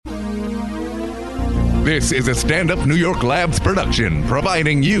This is a Stand Up New York Labs production,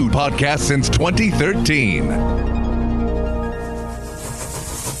 providing you podcasts since 2013.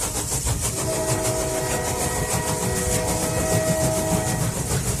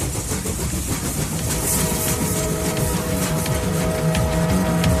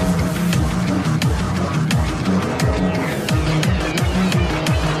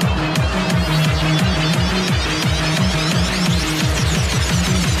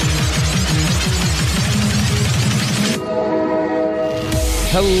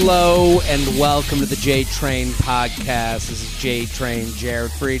 Hello and welcome to the J Train podcast. This is J Train,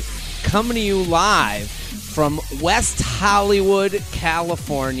 Jared Freed, coming to you live from West Hollywood,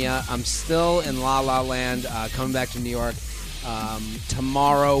 California. I'm still in La La Land, coming back to New York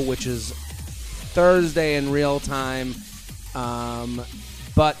tomorrow, which is Thursday in real time.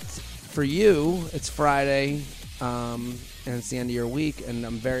 But for you, it's Friday, and it's the end of your week, and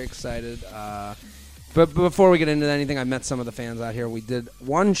I'm very excited. But before we get into anything, I met some of the fans out here. We did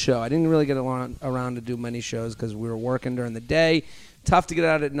one show. I didn't really get around to do many shows because we were working during the day. Tough to get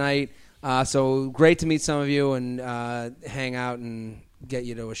out at night. So great to meet some of you and hang out and get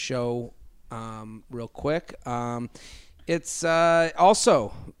you to a show real quick. It's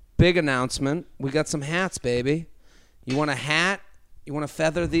also big announcement. We got some hats, baby. You want a hat? You want to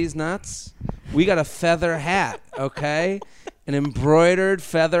feather these nuts? We got a feather hat, okay? An embroidered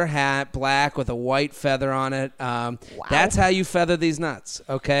feather hat, black with a white feather on it. Wow. That's how you feather these nuts,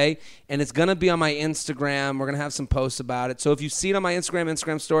 okay? And it's going to be on my Instagram. We're going to have some posts about it. So if you see it on my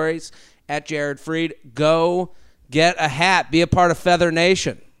Instagram stories, at Jared Freed, go get a hat. Be a part of Feather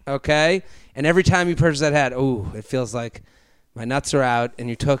Nation, okay? And every time you purchase that hat, ooh, it feels like my nuts are out, and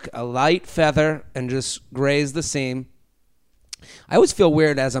you took a light feather and just grazed the seam. I always feel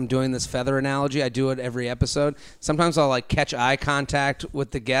weird as I'm doing this feather analogy. I do it every episode. Sometimes I'll like catch eye contact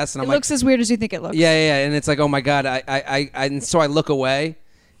with the guest, and it looks as weird as you think it looks. Yeah, and it's like, oh my god, and so I look away,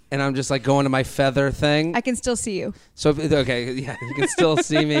 and I'm just like going to my feather thing. I can still see you. So okay, yeah, you can still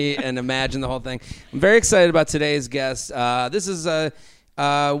see me and imagine the whole thing. I'm very excited about today's guest. This is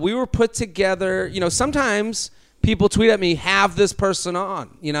we were put together. You know, sometimes people tweet at me, have this person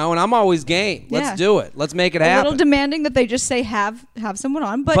on, you know, and I'm always game. Let's do it. Let's make it happen. A little demanding that they just say have someone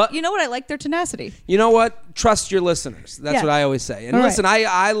on. But you know what? I like their tenacity. You know what? Trust your listeners. That's what I always say. And listen,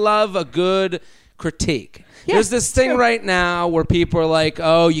 I love a good critique. Yeah, there's this thing right now where people are like,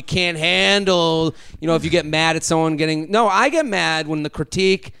 oh, you can't handle, you know, if you get mad at someone getting... No, I get mad when the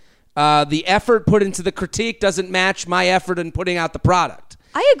critique, the effort put into the critique doesn't match my effort in putting out the product.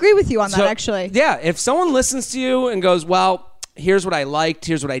 I agree with you on that, actually. Yeah, if someone listens to you and goes, well, here's what I liked,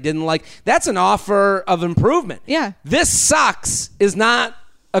 here's what I didn't like, that's an offer of improvement. Yeah. This sucks is not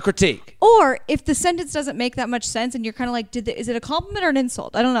a critique. Or if the sentence doesn't make that much sense and you're kind of like, is it a compliment or an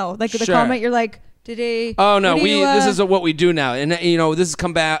insult? I don't know. Like the comment, you're like... Did he? Oh no, this is what we do now, and you know this has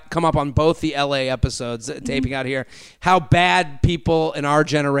come up on both the LA episodes taping out here. How bad people in our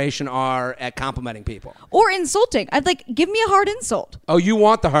generation are at complimenting people or insulting. I'd like give me a hard insult. Oh, you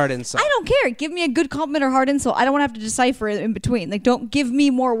want the hard insult? I don't care. Give me a good compliment or hard insult. I don't want to have to decipher it in between. Like, don't give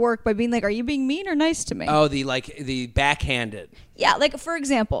me more work by being like, "Are you being mean or nice to me?" Oh, the backhanded. Yeah, like for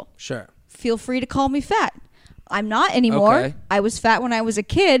example. Sure. Feel free to call me fat. I'm not anymore. Okay. I was fat when I was a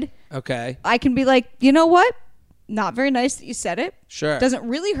kid. Okay. I can be like, you know what? Not very nice that you said it. Sure. Doesn't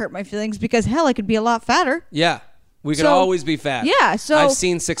really hurt my feelings because, hell, I could be a lot fatter. Yeah. We could always be fat. Yeah. So I've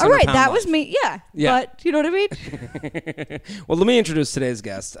seen 600 all right, pound that life. was me. Yeah. But you know what I mean? Well, let me introduce today's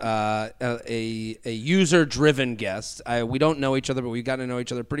guest, a user-driven guest. We don't know each other, but we got to know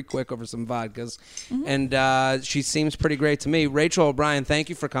each other pretty quick over some vodkas. Mm-hmm. And she seems pretty great to me. Rachel O'Brien, thank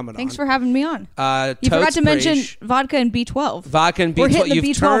you for coming on. Thanks for having me on. Totes you forgot to mention Preach. Vodka and B12. Vodka and B12. We're hitting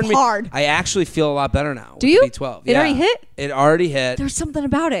the B12 hard. I actually feel a lot better now. Do you? B12. It already hit? It already hit. There's something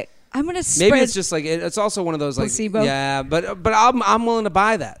about it. I'm gonna spread. Maybe it's just like it's also one of those like placebo. Yeah, but I'm willing to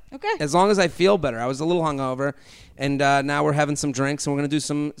buy that. Okay. As long as I feel better. I was a little hungover, and now we're having some drinks and we're gonna do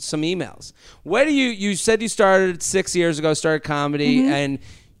some emails. Where do you said you started 6 years ago, started comedy, and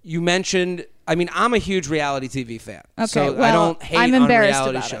you mentioned. I mean, I'm a huge reality TV fan. Okay, so well, I don't hate I'm on embarrassed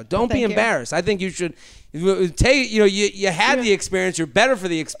reality about show. it. Don't be embarrassed. I think you should take. You had the experience. You're better for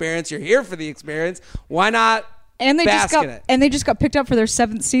the experience. You're here for the experience. Why not? And they just got picked up for their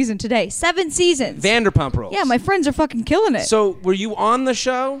 7th season today. 7 seasons. Vanderpump Rules. Yeah, my friends are fucking killing it. So, were you on the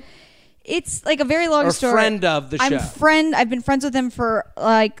show? It's like a very long story. Friend of the show. I've been friends with him for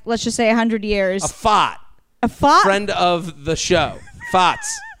like, let's just say 100 years. A FOT. A FOT? Friend of the show.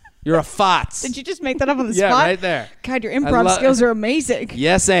 FOTS. You're a fots. Did you just make that up on the Yeah, spot? right there. God, your improv skills are amazing.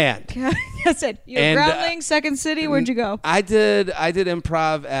 Yes, and. That's it. You were Groundling, Second City. Where'd you go? I did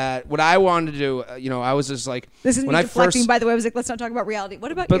improv at what I wanted to do. I was just like, this is when me deflecting. By the way, I was like, let's not talk about reality.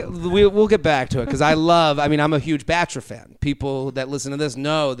 What about you? But we'll get back to it because I'm a huge Bachelor fan. People that listen to this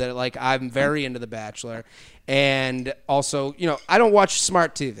know that like I'm very into The Bachelor, and also I don't watch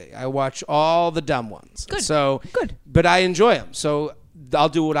smart TV. I watch all the dumb ones. Good. So good. But I enjoy them. So I'll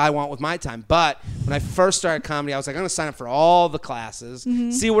do what I want with my time. But when I first started comedy, I was like, I'm going to sign up for all the classes,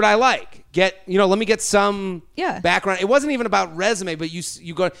 see what I like. Let me get some background. It wasn't even about resume, but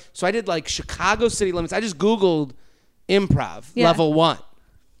you go. So I did like Chicago City Limits. I just Googled improv level 1.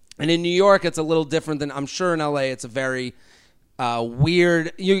 And in New York, it's a little different than I'm sure in LA. It's a very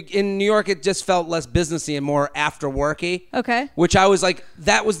weird. In New York, it just felt less businessy and more after worky. Okay. Which I was like,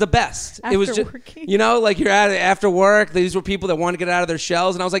 that was the best. It was just, like you're at after work. These were people that want to get out of their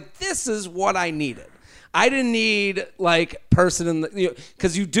shells, and I was like, this is what I needed. I didn't need like person in the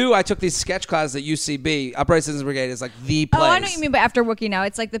because I took these sketch classes at UCB. Upright Citizens Brigade is like the place. Oh, I know what you mean by after working now.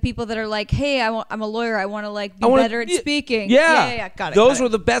 It's like the people that are like, hey, I'm a lawyer. I want to like be better at speaking. Yeah. Got it. Those were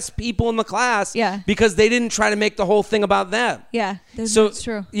the best people in the class. Yeah. Because they didn't try to make the whole thing about them. Yeah. That's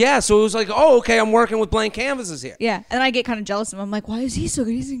true. Yeah. So it was like, oh, okay, I'm working with blank canvases here. Yeah. And then I get kind of jealous of him. I'm like, why is he so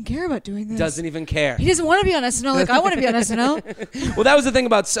good? He doesn't care about doing this. Doesn't even care. He doesn't want to be on SNL like I want to be on SNL. Well, that was the thing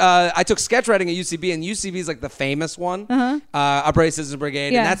about I took sketch writing at UCB, and UCB is like the famous one, Upright Citizens Brigade,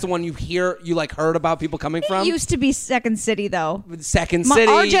 and that's the one you heard about people coming from. It used to be Second City, though. Second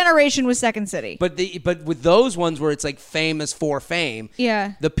City. Our generation was Second City. But with those ones where it's like famous for fame,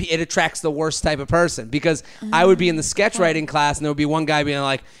 it attracts the worst type of person because I would be in the sketch writing class and there would be one guy being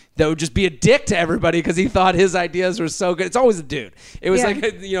like, that would just be a dick to everybody because he thought his ideas were so good. It's always a dude. It was like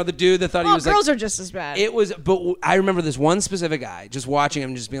the dude that thought he was girls are just as bad. It was, but I remember this one specific guy just watching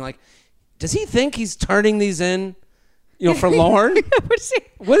him, just being like, does he think he's turning these in? For Lauren? What does he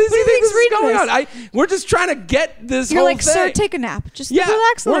think is going on? We're just trying to get this You're whole like, thing. Sir, take a nap. Just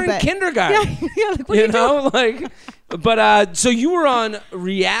relax a little bit. We're in kindergarten. Like, what are you doing? But so you were on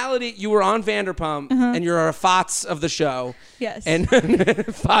reality, you were on Vanderpump, and you're a FOTS of the show. Yes. And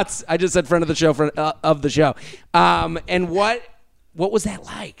FOTS, I just said friend of the show, of the show. And what was that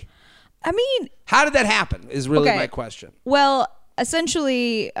like? I mean, how did that happen is really my question. Well,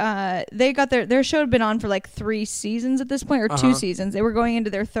 essentially, they got their show had been on for like 3 seasons at this point, or 2 seasons. They were going into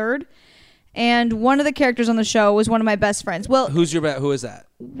their 3rd, and one of the characters on the show was one of my best friends. Well, who is that?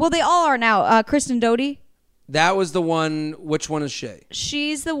 Well, they all are now. Kristen Doty. That was the one. Which one is she?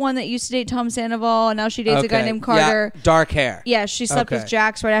 She's the one that used to date Tom Sandoval, and now she dates a guy named Carter. Yeah, dark hair. Yeah, she slept with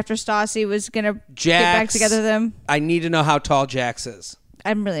Jax right after Stassi was gonna get back together with them. I need to know how tall Jax is.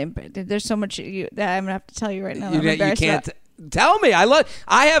 I'm really embarrassed. There's so much that I'm gonna have to tell you right now. You can't. Tell me.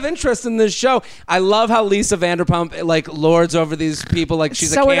 I have interest in this show. I love how Lisa Vanderpump like lords over these people like she's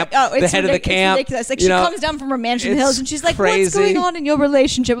the head of the camp. It's ridiculous. Like she comes down from her mansion hills and she's like, crazy. What's going on in your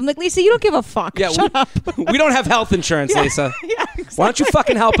relationship? I'm like, Lisa, you don't give a fuck. Yeah, shut up. We don't have health insurance, Lisa. Yeah, exactly. Why don't you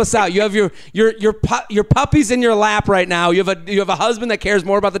fucking help us out? You have your puppies in your lap right now. You have a husband that cares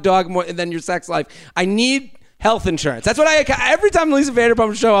more about the dog more than your sex life. I need health insurance. That's what every time Lisa Vanderpump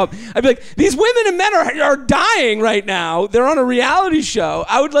would show up, I'd be like, these women and men are dying right now. They're on a reality show.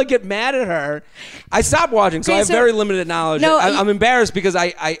 I would like get mad at her. I stopped watching, so I have very limited knowledge. No, I'm embarrassed because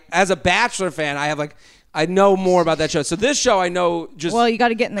I as a Bachelor fan, I know more about that show. So this show, I know just you got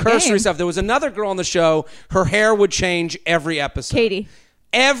to get in the cursory game. stuff. There was another girl on the show. Her hair would change every episode. Katie.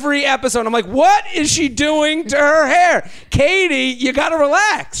 Every episode, I'm like, what is she doing to her hair? Katie, you got to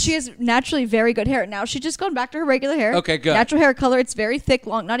relax. She has naturally very good hair. Now she's just gone back to her regular hair. Okay, good. Natural hair color. It's very thick,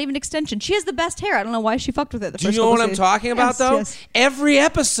 long, not even extension. She has the best hair. I don't know why she fucked with it. Do you know what I'm talking about, though? Yes. Every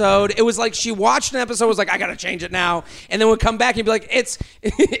episode, it was like she watched an episode, was like, I got to change it now. And then would come back and be like, it's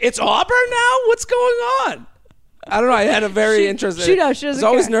Auburn now? What's going on? I don't know. I had a very interesting. She does. She doesn't I was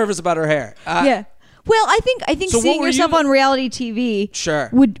always care. nervous about her hair. Yeah. Well, I think so seeing yourself on reality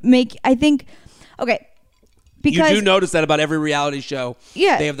TV would make, okay. Because you do notice that about every reality show.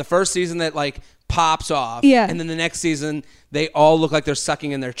 Yeah. They have the first season that like pops off. Yeah. And then the next season, they all look like they're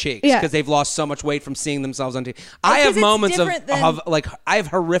sucking in their cheeks because they've lost so much weight from seeing themselves on TV. I have moments of I have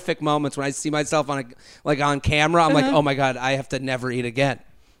horrific moments when I see myself on camera. I'm like, oh my God, I have to never eat again.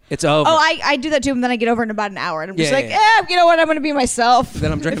 It's over. Oh, I do that too, and then I get over in about an hour, and I'm just you know what? I'm going to be myself.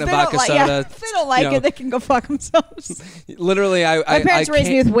 Then I'm drinking a vodka soda. If they don't like it, they can go fuck themselves. Literally, my parents raised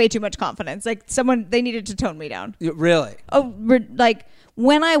me with way too much confidence. Like they needed to tone me down. Really? Oh, like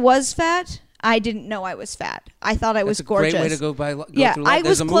when I was fat, I didn't know I was fat. I thought I was gorgeous. Great way to go through life. I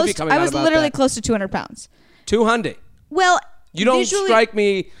was close. I was literally close to 200 pounds. 200. Well, you don't strike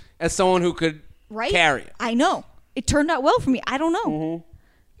me as someone who could Right? carry it. I know. It turned out well for me. I don't know. Mm-hmm.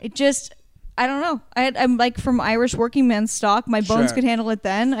 It just, I don't know. I'm like from Irish working man stock. My bones Sure. could handle it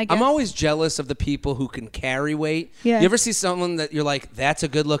then. I guess. I'm always jealous of the people who can carry weight. Yeah. You ever see someone that you're like, that's a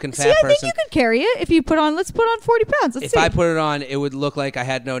good looking fat See, I person? think you could carry it if you put on, let's put on 40 pounds. Let's If see. I put it on, it would look like I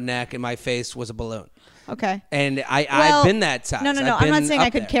had no neck and my face was a balloon. Okay. And I've Well, been that size. No. I've I'm not been saying up I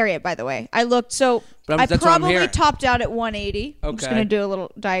could there. carry it, by the way. I looked, so But I that's what I'm probably hearing. topped out at 180. I'm just Okay. going to do a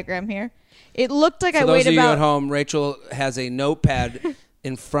little diagram here. It looked like For I those weighed of you about. at home, Rachel has a notepad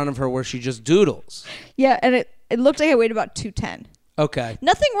in front of her where she just doodles. Yeah, and it looked like I weighed about 210. Okay.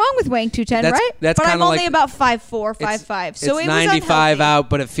 Nothing wrong with weighing 210, That's- right? that's but I'm kinda only like- about 5'4", 5'5". So it's it was 95 unhealthy. out,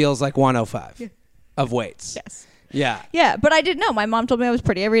 but it feels like 105 of weights. Yes. Yeah. Yeah, but I didn't know. My mom told me I was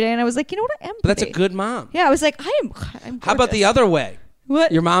pretty every day, and I was like, you know what, I am But that's a pretty. good mom. Yeah, I was like, I'm How about the gorgeous. other way?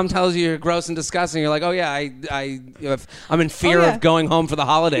 What? Your mom tells you you're gross and disgusting. You're like, oh yeah, I'm in fear Oh, yeah. of going home for the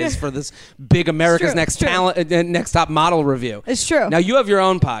holidays for this big America's true, Next it's true. Talent, Next Top Model review. It's true. Now you have your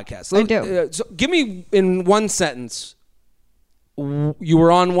own podcast. I do. So give me in one sentence. You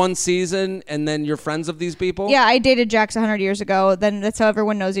were on one season, and then you're friends of these people. Yeah, I dated Jax 100 years ago. Then that's how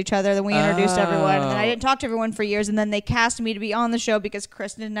everyone knows each other. Then we introduced everyone. And then I didn't talk to everyone for years. And then they cast me to be on the show because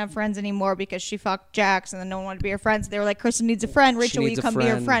Kristen didn't have friends anymore because she fucked Jax. And then no one wanted to be her friends. They were like, Kristen needs a friend. Rachel, will needs you a come be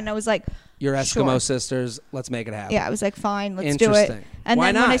her friend. friend? And I was like, You're Eskimo sure. sisters. Let's make it happen. Yeah, I was like, fine, let's do it. Interesting. And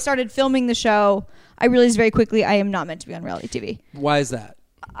Why then when I not? started filming the show, I realized very quickly I am not meant to be on reality TV. Why is that?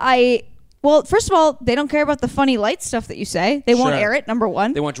 Well, first of all, they don't care about the funny light stuff that you say. They won't Sure. air it, number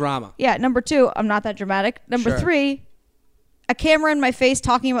one. They want drama. Yeah, number two, I'm not that dramatic. Number Sure. three, a camera in my face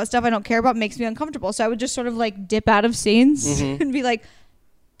talking about stuff I don't care about makes me uncomfortable. So I would just sort of like dip out of scenes Mm-hmm. and be like,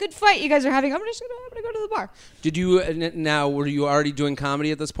 good fight you guys are having. I'm gonna go to the bar. Did you now? Were you already doing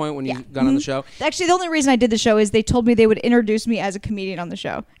comedy at this point when you Yeah. got on the show? Actually, the only reason I did the show is they told me they would introduce me as a comedian on the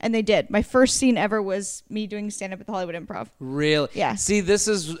show. And they did. My first scene ever was me doing stand-up at the Hollywood Improv. Really? Yeah. See, this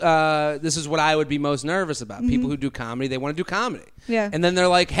is what I would be most nervous about. People who do comedy, they want to do comedy. Mm-hmm. Yeah. Mm-hmm. And then they're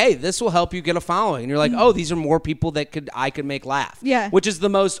like, "Hey, this will help you get a following." And you're like, "Oh, these are more people that I could make laugh." Yeah. Which is the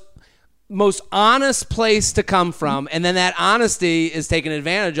most honest place to come from, and then that honesty is taken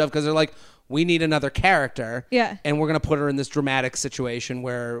advantage of because they're like, we need another character, Yeah. and we're gonna put her in this dramatic situation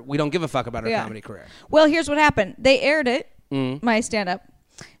where we don't give a fuck about her Yeah. comedy career. Well, here's what happened. They aired it, Mm-hmm. my stand-up.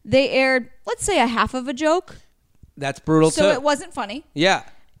 They aired, let's say, a half of a joke. That's brutal So too. it wasn't funny. Yeah.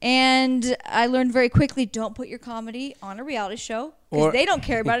 And I learned very quickly, don't put your comedy on a reality show Or- because they don't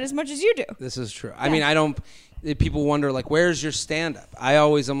care about it as much as you do. This is true. I mean, I don't. People wonder like, where's your stand-up?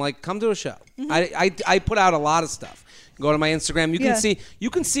 I'm like, come to a show. I put out a lot of stuff. Go to my Instagram. You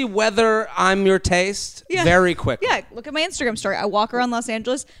can see whether I'm your taste very quickly. Yeah, look at my Instagram story. I walk around Los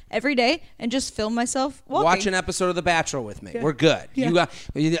Angeles every day and just film myself walking. Watch an episode of The Bachelor with me. We're good. Yeah.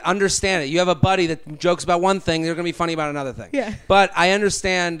 You understand it. You have a buddy that jokes about one thing, they're going to be funny about another thing. Yeah. But I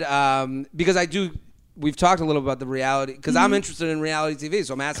understand because I do. We've talked a little about the reality because I'm interested in reality TV,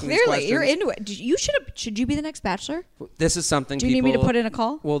 so I'm asking these Clearly, questions. you're into it. Should you be the next Bachelor? This is something. Do you need me to put in a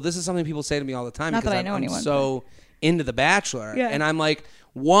call? Well, this is something people say to me all the time. Not because that I know I'm anyone, so into The Bachelor, Yeah. and I'm like,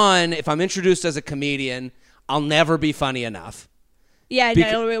 one, if I'm introduced as a comedian, I'll never be funny enough. Yeah,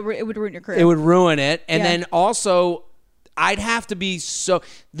 Beca- no, it would ruin your career. It would ruin it, and Yeah. then also, I'd have to be so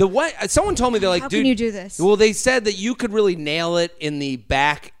the what. Someone told me they're like, How dude, can you do this? Well, they said that you could really nail it in the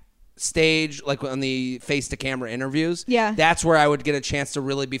back stage, like on the face to camera interviews. Yeah. That's where I would get a chance to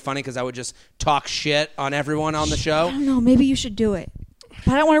really be funny because I would just talk shit on everyone on the show. I don't know. Maybe you should do it.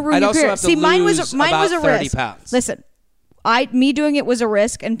 But I don't want to ruin I'd your also career. have to See, mine was lose a about 30 risk. pounds. Listen, me doing it was a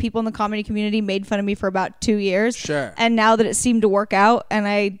risk, and people in the comedy community made fun of me for about 2 years. Sure. And now that it seemed to work out, and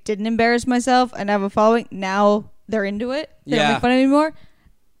I didn't embarrass myself, and have a following, now they're into it. They don't Yeah. make fun of me anymore.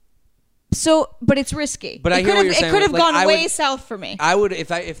 So, but it's risky. But I it hear what you're it saying. could have Like, gone I way would- south for me. I would if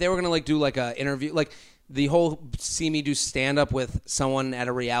they were gonna like do like a interview, like the whole see me do stand up with someone at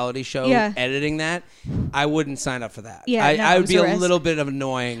a reality show, Yeah. editing that, I wouldn't sign up for that. Yeah, no, I it would was be a a risk. little bit of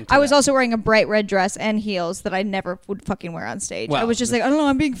annoying. To I was that. also wearing a bright red dress and heels that I never would fucking wear on stage. I Well, was just like, I don't know,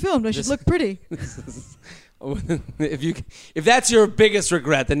 I'm being filmed. I should look pretty. if that's your biggest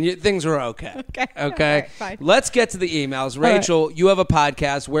regret, then things are okay. Okay. Okay. All right, fine. Let's get to the emails. right. Rachel, you have a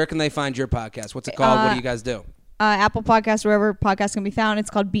podcast. Where can they find your podcast? What's it called? What do you guys do? Apple Podcasts, wherever podcasts can be found. It's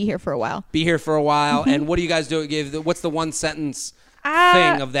called Be Here for a While. Be here for a while. And what do you guys do? What's the one sentence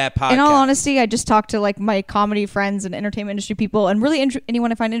thing of that podcast? In all honesty, I just talked to like my comedy friends and entertainment industry people, and really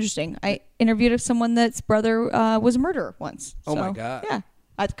anyone I find interesting. I interviewed someone that's brother was a murderer once. Oh, So, my God. Yeah,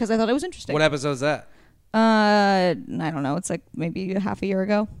 because I thought it was interesting. What episode is that? I don't know. It's like maybe half a year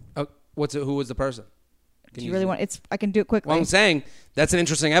ago. Oh, who was the person? Do you really want? I can do it quickly. Well, I'm saying that's an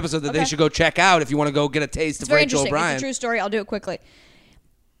interesting episode that they Okay. should go check out if you want to go get a taste It's of very Rachel interesting. O'Brien. It's a true story. I'll do it quickly.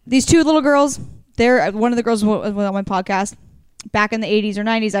 These two little girls, one of the girls was on my podcast back in the 80s or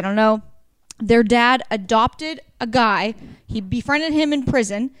 90s, I don't know. Their dad adopted a guy. He befriended him in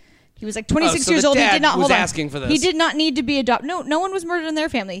prison. He was like 26 so years the old. He dad did not was hold on. asking for this. He did not need to be adopted. No one was murdered in their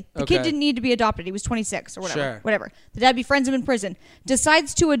family. The Okay. kid didn't need to be adopted. He was 26 or whatever. Sure. Whatever. The dad befriends him in prison.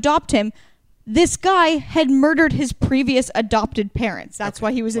 Decides to adopt him. This guy had murdered his previous adopted parents. That's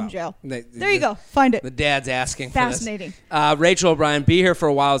why he was in jail. There you go. Find it. The dad's asking Fascinating. for this. Rachel O'Brien, be here for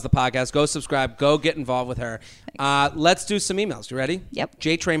a while as the podcast. Go subscribe. Go get involved with her. Let's do some emails. You ready? Yep.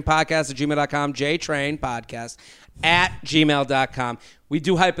 jtrainpodcast@gmail.com. jtrainpodcast@gmail.com. We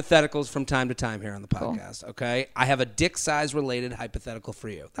do hypotheticals from time to time here on the podcast, okay? I have a dick size related hypothetical for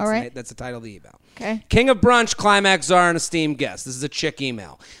you. That's All right. That's the title of the email. Okay. King of Brunch, Climax Czar, and esteemed guest. This is a chick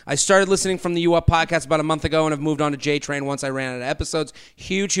email. I started listening from the U Up podcast about a month ago and have moved on to J-Train once I ran out of episodes.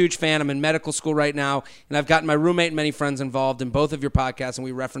 Huge fan. I'm in medical school right now, and I've gotten my roommate and many friends involved in both of your podcasts, and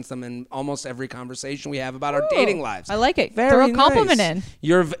we reference them in almost every conversation we have about our dating lives. I like it. Very Throw a compliment nice. in.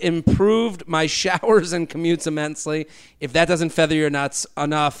 You've improved my showers and commutes immensely. If that doesn't feather your nuts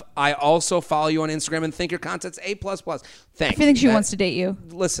enough, I also follow you on Instagram and think your content's A++. Thanks. I think she wants to date you.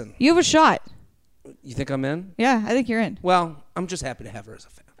 Listen, You have a shot. you think I'm in? Yeah, I think you're in. Well, I'm just happy to have her as a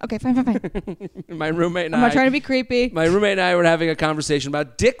fan. Okay, fine. My roommate and I'm not trying to be creepy. My roommate and I were having a conversation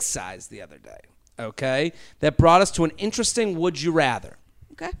about dick size the other day. Okay, that brought us to an interesting would you rather.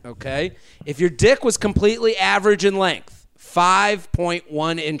 Okay, if your dick was completely average in length,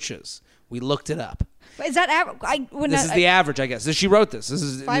 5.1 inches. We looked it up. Is that average? This is the average, I guess. She wrote this. This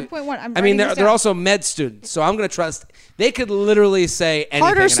is 5.1. I mean, they're also med students, so I'm going to trust. They could literally say anything.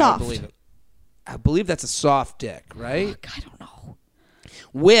 Hard or and soft? I would believe it. I believe that's a soft dick, right? I don't know.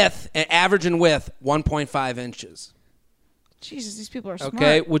 Width, average in width, 1.5 inches. Jesus, these people are smart.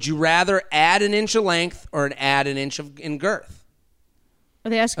 Okay, would you rather add an inch of length or add an inch in girth? Are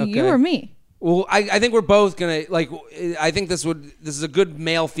they asking you Okay. or me? Well, I think we're both gonna I think this is a good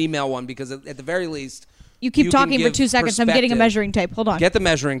male-female one because at the very least, You keep can talking for give 2 seconds. I'm getting a perspective. measuring tape. Hold on. Get the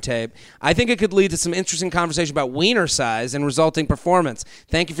measuring tape. I think it could lead to some interesting conversation about wiener size and resulting performance.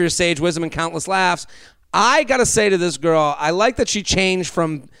 Thank you for your sage wisdom and countless laughs. I gotta say to this girl, I like that she changed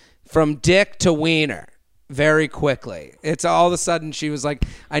from dick to wiener very quickly. It's all of a sudden she was like,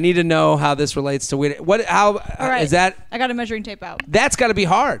 I need to know how this relates to wiener. How All right. is that? I got a measuring tape out. That's got to be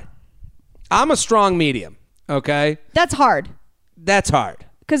hard. I'm a strong medium. Okay, That's hard. that's hard.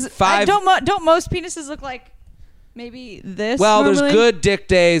 Because don't most penises look like maybe this? Well, normally? there's good dick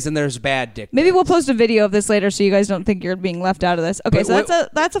days and there's bad dick. Maybe days. we'll post a video of this later so you guys don't think you're being left out of this. Okay, But so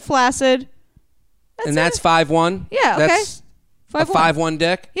that's a flaccid. That's 5'1". Yeah, okay. That's a 5'1"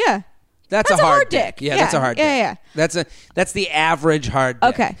 dick. Yeah. That's a hard dick. Yeah, that's a hard dick. Yeah. That's the average hard dick.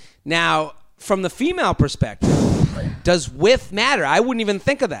 Okay. Now, from the female perspective, does width matter? I wouldn't even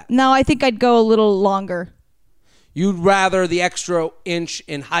think of that. No, I think I'd go a little longer. You'd rather the extra inch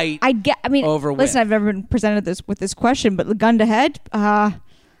in height. Listen, over width. I've never been presented with this question, but the gun to head,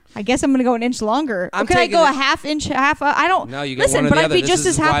 I guess I'm going to go an inch longer. I'm Or can I taking go it- a half inch, I don't. No, you get listen, one or but the I'd other. be This just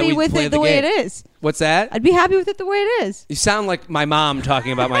is as why happy we with play it the the way game. it is. What's that? I'd be happy with it the way it is. You sound like my mom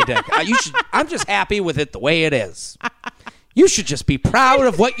talking about my dick. I'm just happy with it the way it is. You should just be proud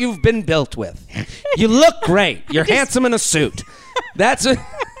of what you've been built with. You look great. You're handsome in a suit. That's a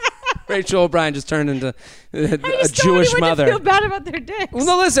Rachel O'Brien just turned into a Jewish mother. I feel bad about their dicks. Well,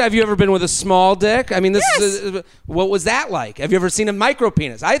 no, listen. Have you ever been with a small dick? I mean, this is what was that like? Have you ever seen a micro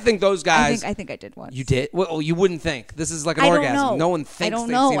penis? I think those guys. I think I did once. You did? Well, you wouldn't think. This is like an I don't orgasm. know. No one thinks. I don't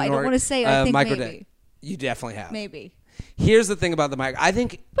they've know. seen an I don't want to say. I think micro maybe. dick. You definitely have. Maybe. Here's the thing about the micro. I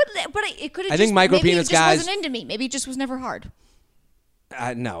think. But it could have. I think micro maybe penis it just guys- wasn't into me. Maybe it just was never hard.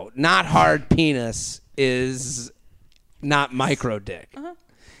 No, not hard penis is not micro dick.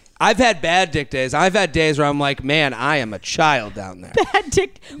 I've had bad dick days. I've had days where I'm like, man, I am a child down there. Bad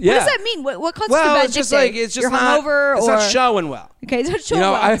dick. Yeah. What does that mean? What constitutes Well, a bad it's dick just day? like it's just You're not. hungover It's or not showing well. okay, it's not showing You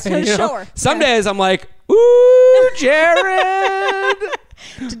know, well. It's not a shower. Some Okay. days I'm like, ooh, Jared,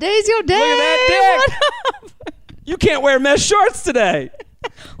 Today's your day. look at that dick. You can't wear mesh shorts today.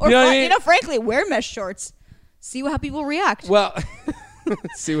 Or You know what I mean? frankly, wear mesh shorts. See how people react. Well,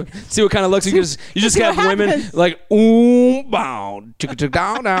 see what kind of looks you just See what have women happens. like ooh bow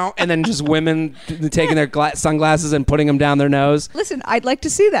down down, and then just women taking their sunglasses and putting them down their nose. Listen, I'd like to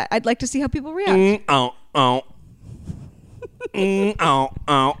see that. I'd like to see how people react. Oh. Oh. You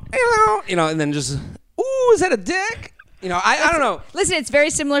know, and then just ooh, is that a dick? You know, I don't know. Listen, it's very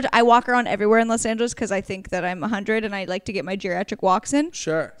similar to I walk around everywhere in Los Angeles because I think that I'm 100 and I like to get my geriatric walks in.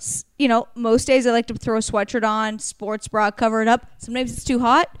 Sure. You know, most days I like to throw a sweatshirt on, sports bra, cover it up. Sometimes it's too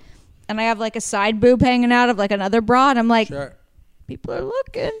hot and I have like a side boob hanging out of like another bra and I'm like, Sure. people are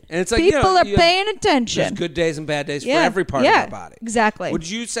looking. And it's like, people are you paying attention. There's good days and bad days for every part of our body. Exactly. Would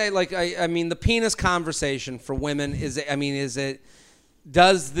you say, like, I mean, the penis conversation for women,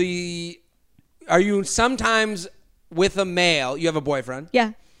 are you sometimes with a male, you have a boyfriend?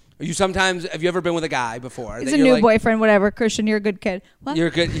 Yeah. Have you ever been with a guy before? He's a new boyfriend, whatever. Christian, you're a good kid. What? You're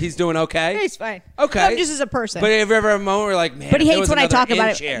good. He's doing okay? He's fine. Okay. No, just as a person. But have you ever had a moment where you're like, man, but he if there hates was when I another talk about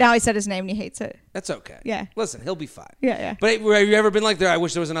inch it. here. Now he said his name and he hates it. That's okay. Yeah. Listen, he'll be fine. Yeah. But have you ever been like, I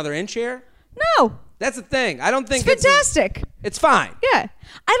wish there was another inch here? No. That's the thing. I don't think it's fantastic. It's fine. Yeah.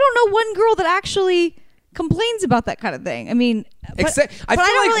 I don't know one girl that actually complains about that kind of thing. I mean, I'm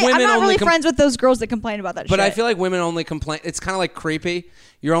not really friends with those girls that complain about that shit. But I feel like women only complain. It's kind of like creepy.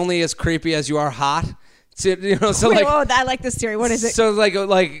 You're only as creepy as you are hot. So, you know, so Wait, like, I like this theory. What is it? So like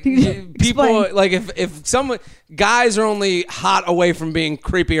people like if someone guys are only hot away from being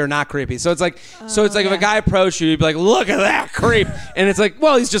creepy or not creepy. So it's like if a guy approached you, you'd be like, look at that creep, and it's like,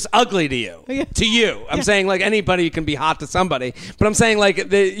 well, he's just ugly to you. Yeah. To you, I'm saying like anybody can be hot to somebody, but I'm saying like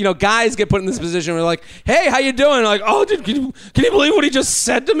guys get put in this position where like, hey, how you doing? Like, oh, dude, can you believe what he just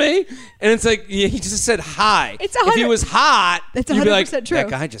said to me? And it's like, yeah, he just said hi. It's if he was hot, it's you'd be like, 100% true. that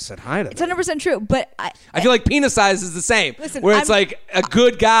guy just said hi to me. It's 100% true, but I feel like penis size is the same. Listen, where it's like a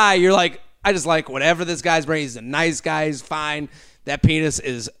good guy, you're like, I just like whatever this guy's bringing. He's a nice guy. He's fine. That penis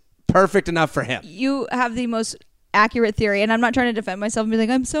is perfect enough for him. You have the most accurate theory, and I'm not trying to defend myself and be like,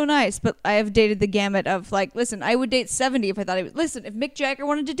 I'm so nice, but I have dated the gamut of like, listen, I would date 70 if I thought he would. Listen, if Mick Jagger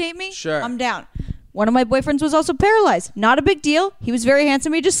wanted to date me, sure, I'm down. One of my boyfriends was also paralyzed. Not a big deal. He was very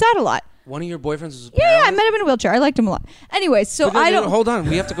handsome. He just sat a lot. One of your boyfriends was paralyzed? Yeah, I met him in a wheelchair. I liked him a lot. Anyway, so I don't... Hold on.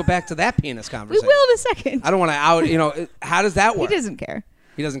 We have to go back to that penis We conversation. will in a second. I don't want to out... how does that work? He doesn't care.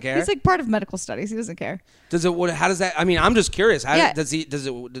 He doesn't care? He's like part of medical studies. He doesn't care. How does that... I mean, I'm just curious. Did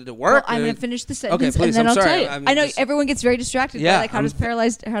it work? Well, I'm going to finish the sentence okay, please, and then I'm I'll sorry. tell you. I know everyone gets very distracted by like how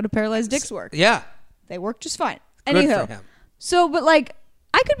do paralyzed dicks work. Yeah. They work just fine. Good Anywho. for him. So, but like...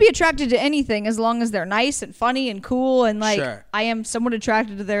 I could be attracted to anything as long as they're nice and funny and cool and like sure. I am somewhat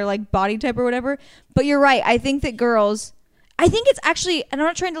attracted to their like body type or whatever. But you're right. I think that I think it's actually, and I'm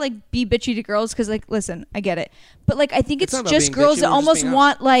not trying to like be bitchy to girls because like, listen, I get it. But like, I think it's just girls bitchy, that almost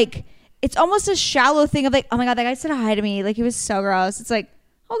want like, it's almost a shallow thing of like, oh my God, that guy said hi to me. Like he was so gross. It's like,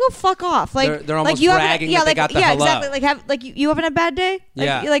 oh, go fuck off. Like they're almost like, you bragging that they got the hello. Exactly. Like you haven't a bad day? Like,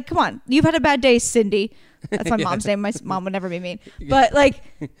 yeah. Like, come on. You've had a bad day, Cindy. That's my mom's name. My mom would never be mean. But like,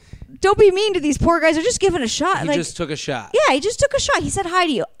 don't be mean to these poor guys. They're just giving a shot. He just took a shot. Yeah, he just took a shot. He said hi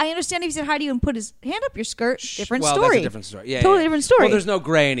to you. I understand if he said hi to you and put his hand up your skirt. Different story. That's a different story. Yeah, totally different story. Well, there's no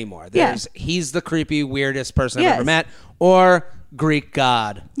gray anymore. He's the creepy, weirdest person I've ever Yes. met. Or Greek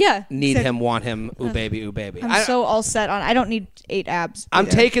god. Yeah. Need him, want him, ooh baby, ooh baby. I'm so all set on. I don't need 8 abs. I'm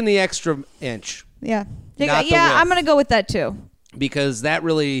either. taking the extra inch. Yeah. Not the width. I'm gonna go with that too. Because that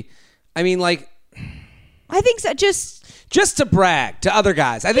really, I mean, like, I think so. Just to brag to other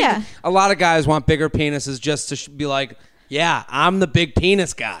guys. I think Yeah. a lot of guys want bigger penises just to be like, yeah, I'm the big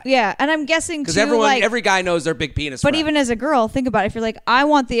penis guy. yeah, and I'm guessing Because too, every guy knows their big penis. But friend. even as a girl, think about it. If you're like, I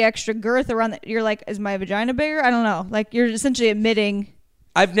want the extra girth around. You're like, is my vagina bigger? I don't know. Like you're essentially admitting.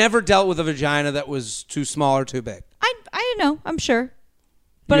 I've never dealt with a vagina that was too small or too big. I know. I'm sure.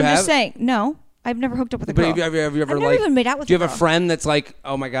 But You I'm have? just saying. No, I've never hooked up with a But girl. have you ever I've never like? even made out with do you a have a girl. friend that's like,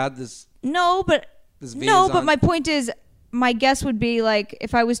 oh my god, this? No, but This V is on. my point is, my guess would be like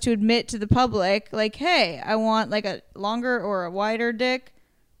if I was to admit to the public, like, hey, I want like a longer or a wider dick.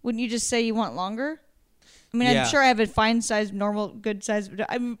 Wouldn't you just say you want longer? I mean, Yeah. I'm sure I have a fine size, normal, good size. You know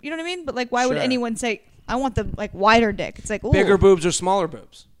what I mean? But like, why would Sure. anyone say I want the like wider dick? It's like, ooh. Bigger boobs or smaller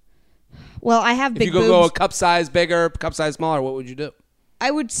boobs? Well, I have If big you could boobs. go a cup size bigger, cup size smaller, what would you do?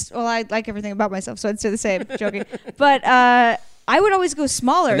 I would. Well, I like everything about myself, so I'd say the same. Joking, but I would always go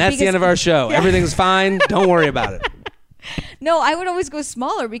smaller. And that's the because- end of our show. Yeah. Everything's fine. Don't worry about it. No, I would always go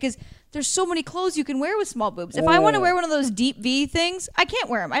smaller because there's so many clothes you can wear with small boobs. If I want to wear one of those deep V things, I can't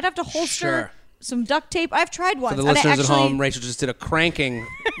wear them. I'd have to holster Sure. some duct tape. I've tried once. For the and I listeners at actually- home, Rachel just did a cranking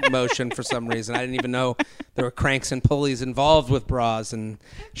motion for some reason. I didn't even know there were cranks and pulleys involved with bras and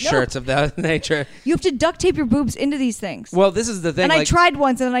shirts of that nature. you have to duct tape your boobs into these things. Well, this is the thing. and I like, tried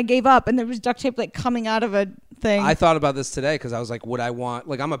once, and then I gave up, and there was duct tape like coming out of a thing. I thought about this today because I was like, would I want,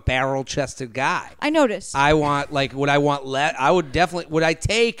 like, I'm a barrel-chested guy. I noticed. I want, like, would I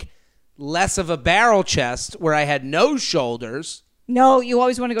take less of a barrel chest where I had no shoulders no, you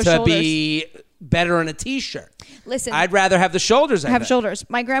always want to go to shoulders. be better in a T-shirt. Listen, I'd rather have the shoulders. I have think. shoulders.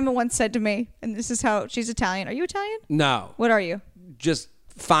 My grandma once said to me, and this is how she's Italian. Are you Italian? No, What are you? just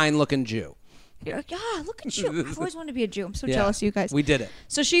fine-looking Jew. You're like, yeah, look at you. I've always wanted to be a Jew. I'm so Yeah, jealous of you guys. We did it.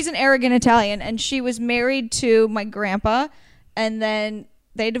 So she's an arrogant Italian, and she was married to my grandpa, and then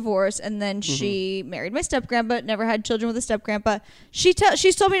they divorced, and then she married my step-grandpa, never had children with a step-grandpa. She's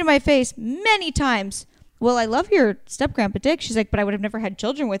told me to my face many times, well, I love your step-grandpa Dick. She's like, but I would have never had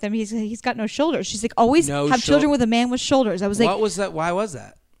children with him. He's got no shoulders. She's like, always have children with a man with shoulders. I was like, what was that? Why was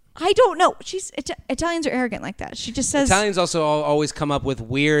that? I don't know. Italians are arrogant like that. She just says Italians also always come up with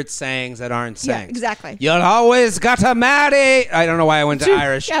weird sayings that aren't sayings. Yeah, exactly. You always gotta marry. I don't know why I went to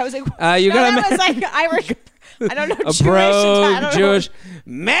Irish. Yeah, I was like, that was like Irish. I don't know. A Jewish. bro Jewish.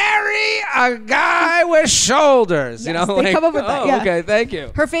 Marry a guy with shoulders. Yes, they come up with that. Yeah. Okay, thank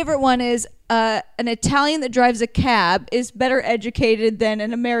you. Her favorite one is an Italian that drives a cab is better educated than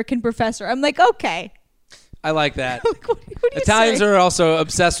an American professor. I'm like, okay. I like that. Like, what do you Italians say? are also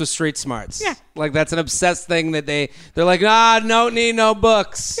obsessed with street smarts. Yeah. Like that's an obsessed thing that they're like, don't need no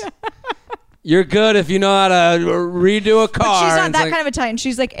books. You're good if you know how to redo a car. But she's not And that it's kind of Italian.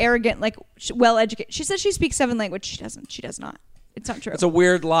 She's like arrogant, like well educated. She says she speaks 7 languages. She doesn't. She does not. It's not true. It's a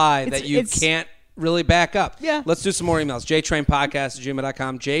weird lie that you it's- can't really back up. Yeah. Let's do some more emails.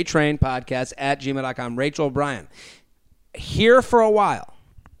 JTrainPodcast@gmail.com. JTrainPodcast@gmail.com. Rachel O'Brien. Here for a while.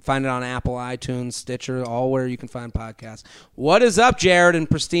 Find it on Apple, iTunes, Stitcher, all where you can find podcasts. What is up, Jared and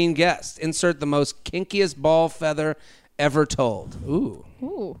pristine guest? Insert the most kinkiest ball feather ever told. Ooh.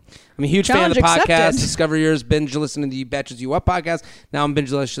 I'm a huge fan of the Challenge podcast. accepted. Discover yours, binge listening to You Betches You Up podcast. Now I'm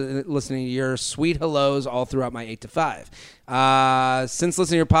binge listening to your sweet hellos all throughout my 8 to 5. Since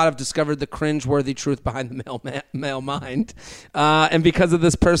listening to your pod, I've discovered the cringe-worthy truth behind the male mind. And because of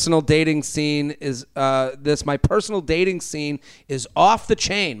this personal dating scene my personal dating scene is off the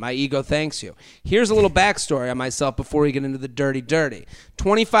chain. My ego thanks you. Here's a little backstory on myself before we get into the dirty.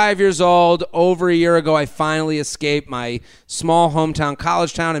 25 years old, over a year ago, I finally escaped my small hometown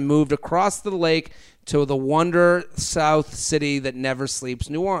college town and moved across the lake to the wonder South city that never sleeps,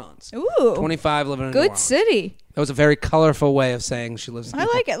 New Orleans. Ooh. 25, living in New Good Orleans. city. That was a very colorful way of saying she lives in New I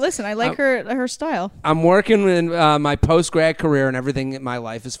like it. Listen, I like her style. I'm working in my post-grad career, and everything in my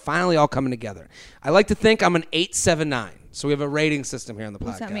life is finally all coming together. I like to think I'm an 879. So we have a rating system here on the podcast.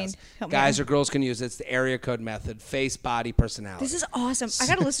 What's that mean? Help me Guys out. or girls can use it. It's the area code method. Face, body, personality. This is awesome. I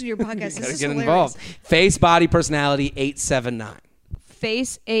got to listen to your podcast. You This gotta is get hilarious. involved. Face, body, personality, 879.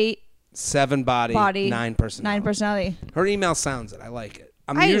 Face 8, 7 body, body 9 personality. 9 personality. Her email sounds it. I like it.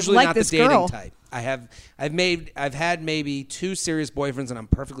 I'm I usually like not the this dating girl. type. I've had maybe 2 serious boyfriends, and I'm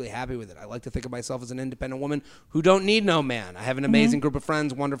perfectly happy with it. I like to think of myself as an independent woman who don't need no man. I have an amazing group of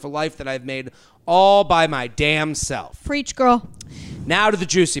friends, wonderful life that I've made all by my damn self. Preach, girl. Now to the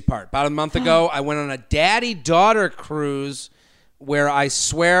juicy part. About a month ago, I went on a daddy-daughter cruise where I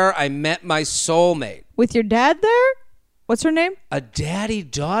swear I met my soulmate. With your dad there? What's her name? A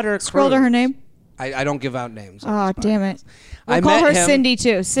daddy-daughter cruise. Scroll to her name. I don't give out names. Oh, damn it. We'll I call met her him- Cindy,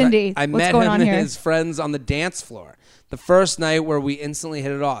 too. Cindy, I what's met going him on and here? his friends on the dance floor. The first night where we instantly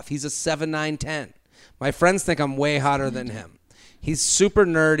hit it off. He's a 7'9", My friends think I'm way hotter than him. He's super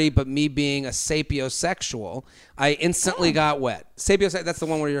nerdy, but me being a sapiosexual, I instantly got wet. Sapiosexual, that's the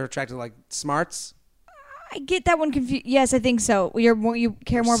one where you're attracted to like smarts? I get that one confused. Yes, I think so. You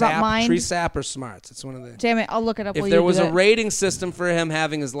care more about Sap, mind. Tree sap or smarts. It's one of the... Damn it, I'll look it up. If while there you was do a that. rating system for him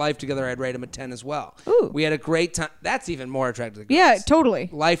having his life together, I'd rate him a 10 as well. Ooh. We had a great time. That's even more attractive to girls. Yeah, totally.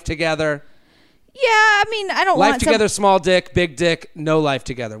 Life together. Yeah, I mean, I don't Life want together, small dick, big dick, no life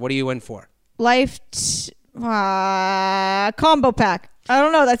together. What are you in for? Combo pack. I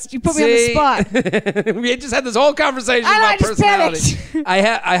don't know. You put me on the spot. We had just had this whole conversation I know, about I just personality.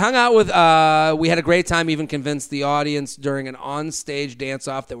 panicked. I hung out with. We had a great time. Even convinced the audience during an on-stage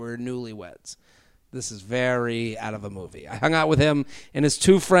dance-off that we were newlyweds. This is very out of a movie. I hung out with him and his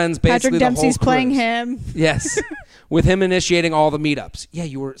 2 friends. Basically, Patrick Dempsey's the whole playing cruise. him. Yes. With him initiating all the meetups. Yeah,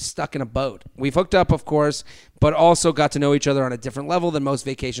 you were stuck in a boat. We've hooked up, of course, but also got to know each other on a different level than most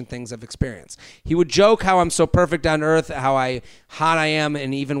vacation things I've experienced. He would joke how I'm so perfect on earth, how hot I am,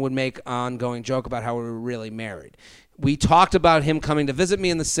 and even would make ongoing joke about how we were really married. We talked about him coming to visit me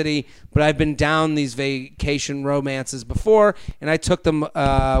in the city, but I've been down these vacation romances before, and I took them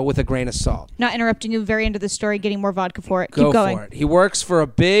with a grain of salt. Not interrupting you. Very into the story. Getting more vodka for it. Go Keep going. for it. He works for a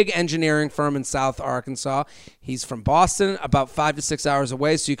big engineering firm in South Arkansas. He's from Boston, about 5 to 6 hours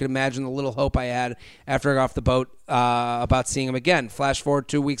away, so you can imagine the little hope I had after I got off the boat about seeing him again. Flash forward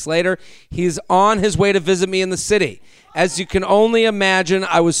 2 weeks later, he's on his way to visit me in the city. As you can only imagine,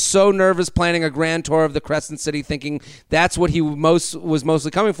 I was so nervous planning a grand tour of the Crescent City, thinking that's what he was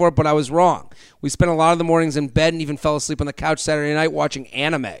mostly coming for, but I was wrong. We spent a lot of the mornings in bed and even fell asleep on the couch Saturday night watching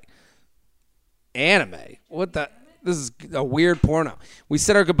anime. Anime? What the... This is a weird porno. We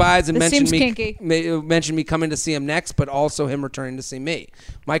said our goodbyes and mentioned me coming to see him next, but also him returning to see me.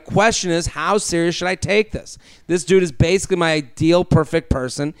 My question is, how serious should I take this? This dude is basically my ideal perfect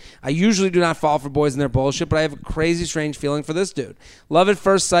person. I usually do not fall for boys and their bullshit, but I have a crazy strange feeling for this dude. Love at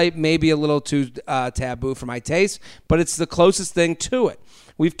first sight may be a little too taboo for my taste, but it's the closest thing to it.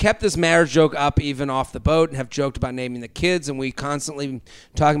 We've kept this marriage joke up even off the boat and have joked about naming the kids, and we constantly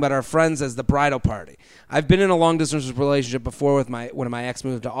talking about our friends as the bridal party. I've been in a long-distance relationship before with when my ex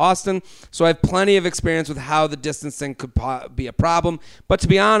moved to Austin, so I have plenty of experience with how the distance thing could be a problem. But to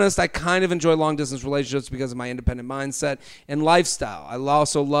be honest, I kind of enjoy long-distance relationships because of my independent mindset and lifestyle. I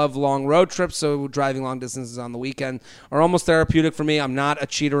also love long road trips, so driving long distances on the weekend are almost therapeutic for me. I'm not a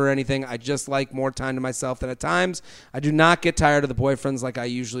cheater or anything. I just like more time to myself than at times. I do not get tired of the boyfriends like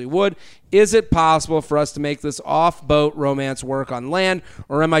I usually would. Is it possible for us to make this off-boat romance work on land,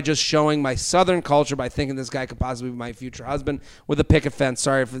 or am I just showing my southern culture by thinking this guy could possibly be my future husband with a picket fence?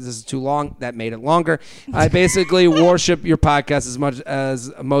 Sorry if this is too long. That made it longer. I basically worship your podcast as much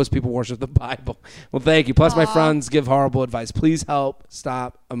as most people worship the Bible. Well, thank you. Plus, my friends give horrible advice. Please help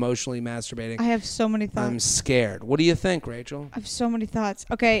stop emotionally masturbating. I have so many thoughts. I'm scared. What do you think, Rachel? I have so many thoughts.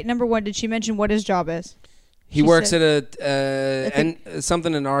 Okay, number one, did she mention what his job is? He works at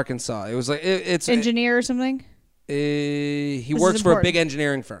something in Arkansas. It was like it's engineer or something. He works for a big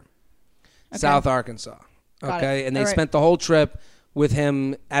engineering firm, South Arkansas. Okay, and they spent the whole trip with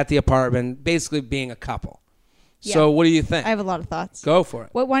him at the apartment, basically being a couple. Yeah. So, what do you think? I have a lot of thoughts. Go for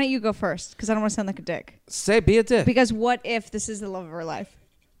it. Why don't you go first? Because I don't want to sound like a dick. Be a dick. Because what if this is the love of her life?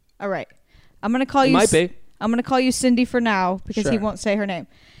 All right, I'm gonna call you. Might be. I'm gonna call you Cindy for now because he won't say her name.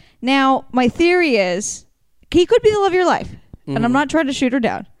 Now, my theory is. He could be the love of your life, and I'm not trying to shoot her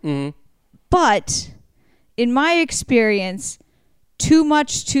down. Mm-hmm. But in my experience, too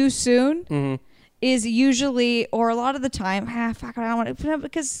much too soon is usually, or a lot of the time, fuck, I don't want to,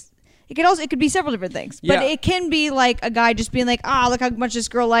 because it could be several different things. But it can be like a guy just being like, look how much this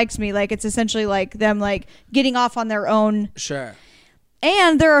girl likes me. Like it's essentially like them like getting off on their own. Sure.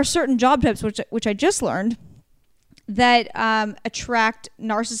 And there are certain job types which I just learned that attract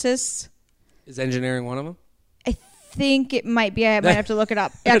narcissists. Is engineering one of them? I think it might be. I might have to look it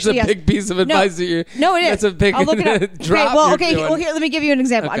up. Actually, that's a big piece of advice that you. No, it is. That's a big. I'll look it up. Drop. Well, here, let me give you an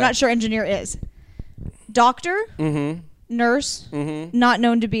example. I'm not sure engineer is. Doctor, nurse, not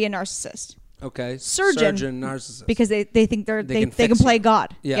known to be a narcissist. Okay. Surgeon, narcissist. because they think they can play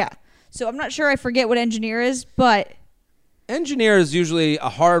God. Yeah. So I'm not sure. I forget what engineer is, but engineer is usually a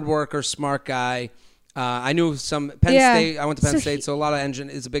hard worker, smart guy. I knew some Penn State. I went to Penn State, so a lot of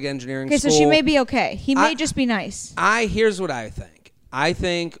is a big engineering school. Okay, so she may be okay. He may just be nice. Here's what I think. I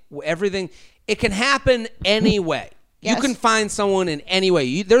think everything, it can happen any way. Yes. You can find someone in any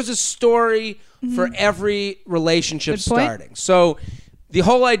way. There's a story for every relationship starting. So the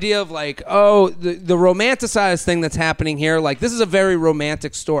whole idea of like, the romanticized thing that's happening here, like this is a very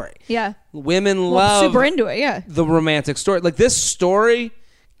romantic story. Yeah. Women love super into it, the romantic story. Like this story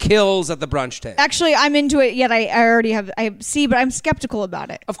kills at the brunch table. Actually, I'm into it. Yet I already have. But I'm skeptical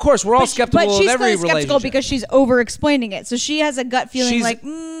about it. Of course, we're all skeptical of every relationship. But she's skeptical because she's over-explaining it. So she has a gut feeling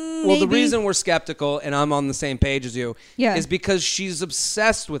maybe. Well, the reason we're skeptical, and I'm on the same page as you, is because she's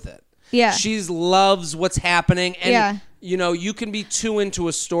obsessed with it. Yeah, she loves what's happening, and you can be too into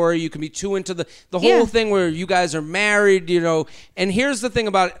a story. You can be too into the whole thing where you guys are married. And here's the thing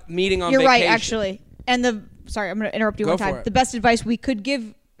about meeting on vacation. You're right, actually. And sorry, I'm going to interrupt you one time. The best advice we could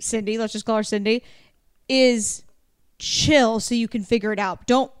give Cindy, let's just call her Cindy, is chill so you can figure it out.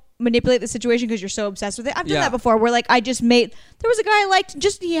 Don't manipulate the situation because you're so obsessed with it. I've done that before where like there was a guy I liked,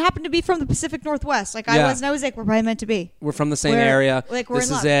 he happened to be from the Pacific Northwest like I was, and I was like, we're probably meant to be. We're from the same area. Like we're in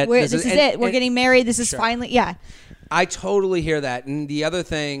love. This is it. We're getting married. This is finally, I totally hear that. And the other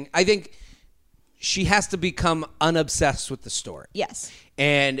thing, I think she has to become unobsessed with the story. Yes.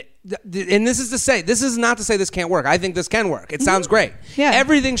 And this is not to say this can't work. I think this can work. It sounds great. Yeah.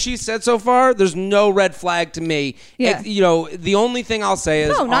 Everything she said so far, there's no red flag to me. Yeah. The only thing I'll say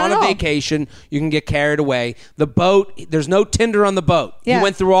is on a vacation, you can get carried away. The boat, there's no Tinder on the boat. Yeah. You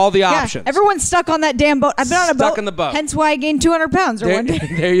went through all the options. Everyone's stuck on that damn boat. I've been on a boat. Stuck in the boat. Hence why I gained 200 pounds.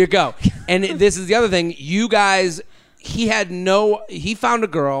 There you go. And this is the other thing. You guys... He found a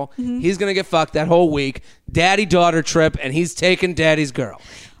girl. He's going to get fucked that whole week. Daddy-daughter trip, and he's taking daddy's girl.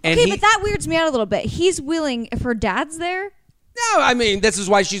 And but that weirds me out a little bit. He's willing, if her dad's there? No, I mean, this is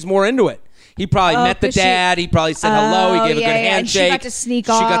why she's more into it. He probably met the 'cause she- dad. He probably said hello. He gave a good yeah, and handshake. she got to sneak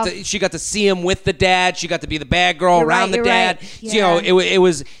off. She got to see him with the dad. She got to be the bad girl You're around right, the you're dad. right. So, you know, Yeah. it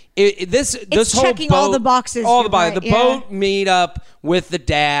was this whole checking boat, all the boxes, All you're the boxes. right, The yeah. boat meet up with the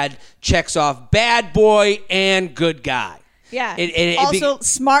dad checks off bad boy and good guy. Yeah. It also,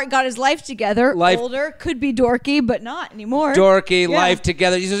 smart, got his life together. Life- Older, could be dorky, but not anymore. dorky Yeah. life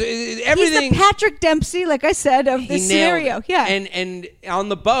together. Everything. He's the Patrick Dempsey, like I said, of he this nailed scenario. it. Yeah. And on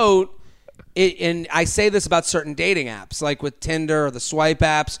the boat, and I say this about certain dating apps, like with Tinder or the swipe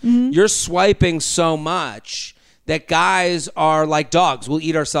apps, Mm-hmm. you're swiping so much that guys are like dogs. We'll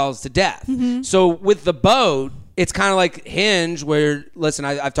eat ourselves to death. Mm-hmm. So with the boat, it's kind of like Hinge, where, listen,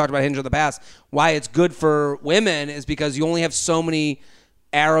 I've talked about Hinge in the past. Why it's good for women is because you only have so many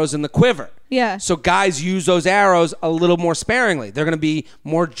arrows in the quiver. Yeah. So guys use those arrows a little more sparingly. They're going to be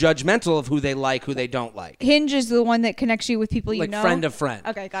more judgmental of who they like, who they don't like. Hinge is the one that connects you with people you Like know. friend to friend.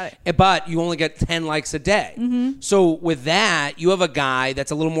 Okay, got it. But you only get 10 likes a day. Mm-hmm. So with that, you have a guy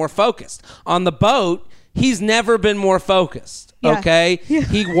that's a little more focused. On the boat, he's never been more focused. Yeah. Okay? Yeah.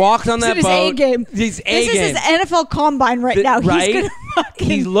 He walked on He's that in his boat. A game. He's A This game. is his NFL combine right now. Right? He's gonna fucking.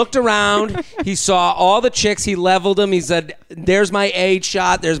 He looked around. He saw all the chicks. He leveled them. He said, there's my A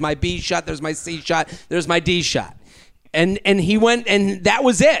shot. There's my B shot. There's my C shot. There's my D shot. And he went, and that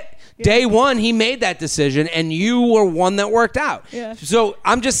was it. Day one, he made that decision, and you were one that worked out. Yeah. So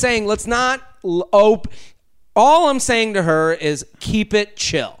I'm just saying, let's not all I'm saying to her is keep it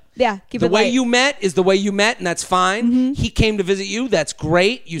chill. Yeah, keep the it way light. you met is the way you met, and that's fine. He came to visit you. That's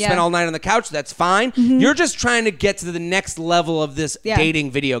great. You Yeah. spent all night on the couch. That's fine. You're just trying to get to the next level of this Yeah.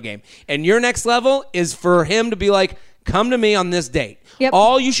 dating video game. And your next level is for him to be like, come to me on this date. Yep.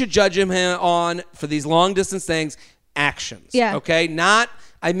 All you should judge him on for these long distance things, actions. Yeah. Okay? Not,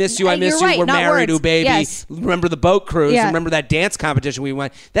 I miss you, I miss You're you, right, we're not married, words. ooh baby. Yes. Remember the boat cruise. Yeah. Remember that dance competition we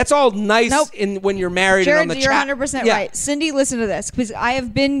went. That's all nice Nope. when you're married and on Jared, the you're chat. 100% Yeah. right. Cindy, listen to this because I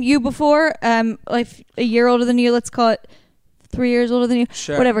have been you before, like a year older than you. Let's call it 3 years older than you.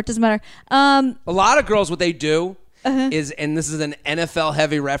 Sure. Whatever, it doesn't matter. A lot of girls, what they do Uh-huh. is, and this is an NFL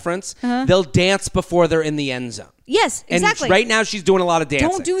heavy reference, they'll dance before they're in the end zone. Yes, And exactly. right now she's doing a lot of dancing.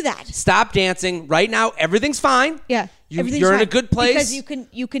 Don't do that. Stop dancing. Right now, everything's fine. Yeah. Everything's You're in a fine. good place. because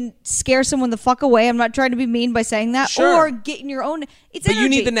you can scare someone the fuck away. I'm not trying to be mean by saying that, Sure. or get in your own. It's But energy. you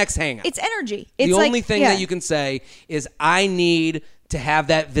need the next hangout. It's energy. The It's only like, thing yeah. that you can say is, I need to have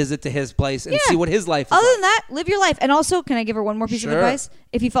that visit to his place and Yeah. see what his life is Other like. than that, live your life. And also, can I give her one more piece of Sure. advice?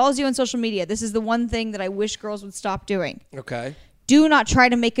 If he follows you on social media, this is the one thing that I wish girls would stop doing. Okay. Do not try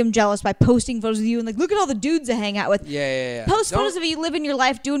to make him jealous by posting photos of you and like, look at all the dudes I hang out with. Yeah. Post Don't- photos of you living your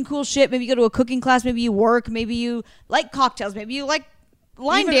life, doing cool shit. Maybe you go to a cooking class. Maybe you work. Maybe you like cocktails. Maybe you like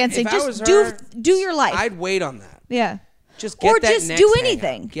line Even dancing. if I was Just her, do your life. I'd wait on that. Yeah. Just get Or that just next do hangout.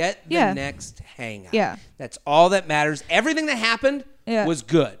 anything. Get the Yeah. next hangout. Yeah. That's all that matters. Everything that happened Yeah. was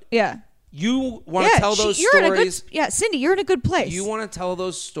good. Yeah. You want to tell those you're in a stories. good. Cindy, you're in a good place. You want to tell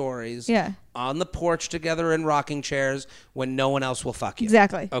those stories Yeah. on the porch together in rocking chairs when no one else will fuck you.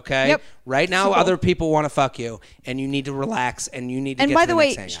 Exactly. Okay? Yep. Right now, Simple. other people want to fuck you, and you need to relax, and you need to And get by to the way,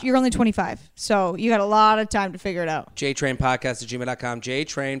 next hangout. you're only 25, so you got a lot of time to figure it out. JTrainPodcast@gmail.com.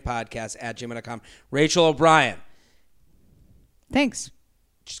 JTrainPodcast@gmail.com. Rachel O'Brien. Thanks.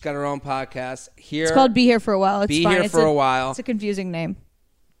 She's got her own podcast. Here, It's called Be Here for a While. It's Be fine. Here It's for a While. It's a confusing name.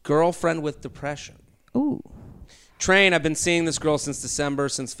 Girlfriend with Depression. Ooh. Train, I've been seeing this girl since December.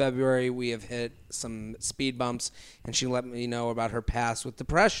 Since February, we have hit some speed bumps, and she let me know about her past with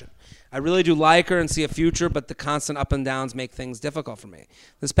depression. I really do like her and see a future, but the constant up and downs make things difficult for me.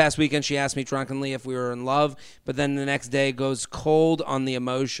 This past weekend, she asked me drunkenly if we were in love, but then the next day goes cold on the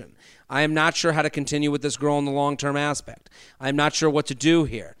emotion. I am not sure how to continue with this girl in the long-term aspect. I am not sure what to do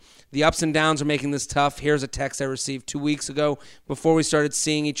here. The ups and downs are making this tough. Here's a text I received 2 weeks ago before we started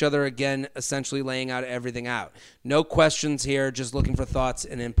seeing each other again, essentially laying out everything out. No questions here, just looking for thoughts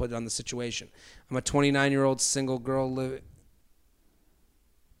and input on the situation. I'm a 29-year-old single girl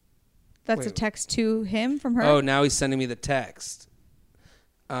That's a Wait. text to him from her. Oh, now he's sending me the text.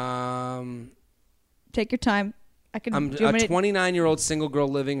 Take your time. I can. I'm do you a want me to- 29-year-old single girl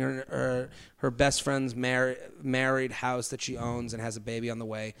living her best friend's married house that she owns and has a baby on the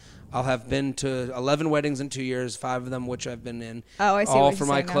way. I'll have been to 11 weddings in 2 years, 5 of them which I've been in. Oh, I see All what for you're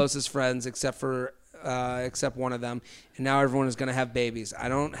my saying now. closest friends, except one of them. And now everyone is going to have babies. I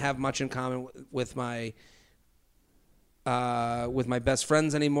don't have much in common with my with my best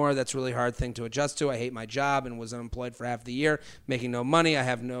friends anymore. That's a really hard thing to adjust to. I hate my job and was unemployed for half the year, making no money. I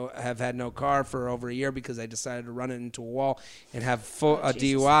have had no car for over a year because I decided to run it into a wall and have a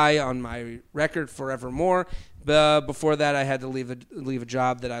DUI on my record forevermore. Before that, I had to leave a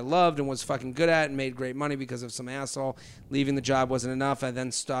job that I loved and was fucking good at and made great money because of some asshole. Leaving the job wasn't enough. I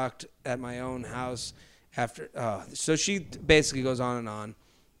then stalked at my own house after. So she basically goes on and on.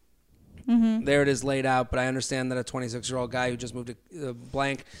 Mm-hmm. There it is laid out, but I understand that a 26-year-old guy who just moved to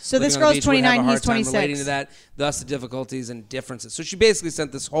blank. So this girl's 29, he's 26. Relating to that, thus the difficulties and differences. So she basically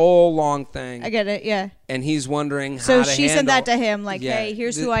sent this whole long thing. I get it, yeah. And he's wondering how So to she sent that to him, like, hey,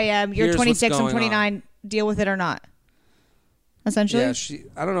 here's who I am. You're 26, I'm 29. On. Deal with it or not. Essentially? Yeah,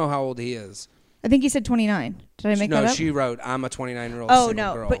 I don't know how old he is. I think he said 29. Did I make that up? No, she wrote, I'm a 29-year-old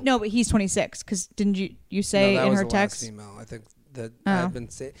single girl. But he's 26, because didn't you say in her text? Last email. I think that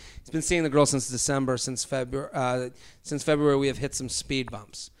he's been seeing the girl since December. Since February, we have hit some speed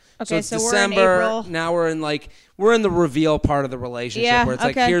bumps. Okay, so it's December. We're in April. Now we're in the reveal part of the relationship where it's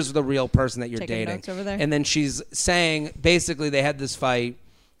like, here's the real person that you're dating. Notes over there. And then she's saying, basically, they had this fight.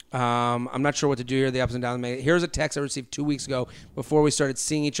 I'm not sure what to do here, the ups and downs. Here's a text I received 2 weeks ago before we started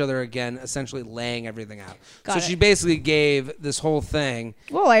seeing each other again, essentially laying everything out. She basically gave this whole thing.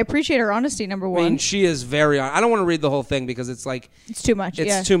 Well, I appreciate her honesty, number one. I mean, she is very honest. I don't want to read the whole thing because it's like... It's too much,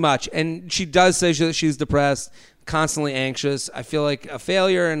 It's too much. And she does say that she's depressed, constantly anxious. I feel like a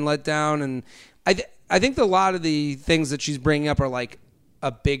failure and let down. And I think a lot of the things that she's bringing up are like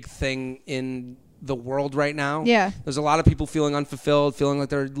a big thing in the world right now. Yeah. There's a lot of people feeling unfulfilled, feeling like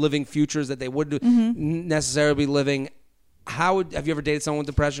they're living futures that they wouldn't necessarily be living. Have you ever dated someone with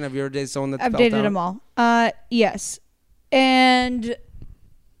depression? Have you ever dated someone that's I've dated them all. Yes. And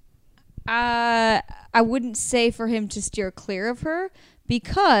I wouldn't say for him to steer clear of her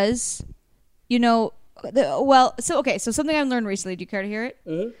because, so something I learned recently. Do you care to hear it?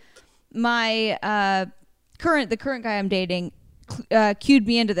 Mm-hmm. My the current guy I'm dating cued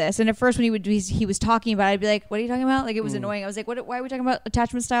me into this, and at first when he was talking about it, I'd be like, what are you talking about? Like, it was annoying. I was like, why are we talking about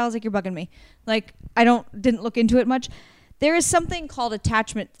attachment styles? Like, you're bugging me. Like, didn't look into it much. There is something called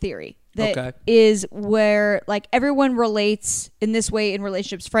attachment theory that is where like everyone relates in this way in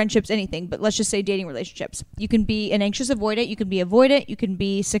relationships, friendships, anything, but let's just say dating relationships. You can be an anxious avoidant, you can be avoidant, you can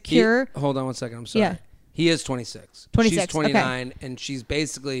be secure. Hold on one second, I'm sorry. Yeah. He is 26. 26. She's 29, and she's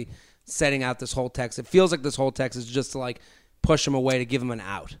basically setting out this whole text. It feels like this whole text is just to like push him away, to give him an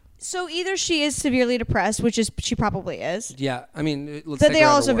out. So either she is severely depressed, which is she probably is. Yeah, I mean, let's. But they're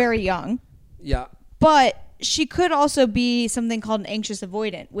also very young. Yeah. But she could also be something called an anxious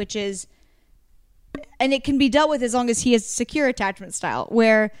avoidant, which is, and it can be dealt with as long as he has secure attachment style,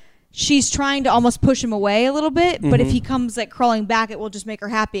 where she's trying to almost push him away a little bit, but if he comes like crawling back, it will just make her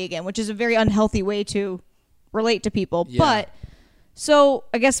happy again, which is a very unhealthy way to relate to people. Yeah. But so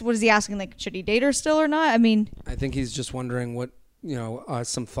I guess what is he asking? Like, should he date her still or not? I mean, I think he's just wondering what,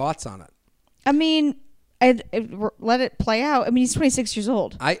 some thoughts on it. I mean, I'd let it play out. I mean, he's 26 years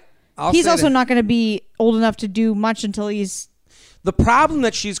old. He's also not going to be old enough to do much until he's... The problem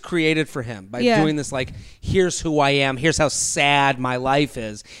that she's created for him by doing this, like, here's who I am, here's how sad my life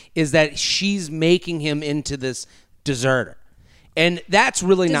is that she's making him into this deserter. And that's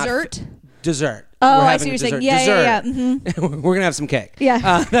really Dessert? Dessert. Oh, I see what you're saying. Yeah, dessert. yeah. Mm-hmm. We're going to have some cake.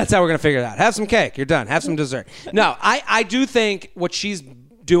 Yeah. That's how we're going to figure it out. Have some cake. You're done. Have some dessert. No, I do think what she's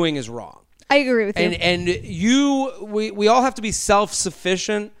doing is wrong. I agree with you. And we all have to be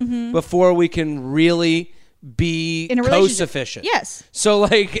self-sufficient before we can really be co-sufficient. Yes. So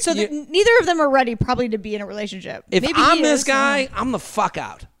like, neither of them are ready probably to be in a relationship. If Maybe I'm this guy, I'm the fuck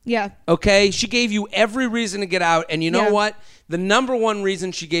out. Yeah. Okay? She gave you every reason to get out, and you know what? The number one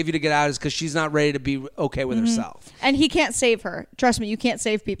reason she gave you to get out is because she's not ready to be okay with herself. And he can't save her. Trust me, you can't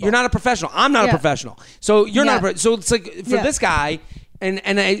save people. You're not a professional. I'm not a professional. So you're not. So it's like for this guy,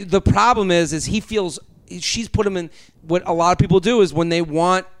 the problem is he feels she's put him in. What a lot of people do is when they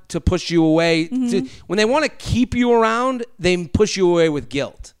want to push you away, when they want to keep you around, they push you away with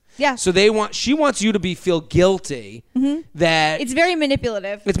guilt. Yeah. So she wants you to feel guilty that it's very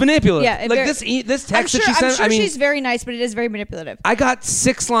manipulative. It's manipulative. Yeah. Like this text that she sent. I'm sure she's very nice, but it is very manipulative. I got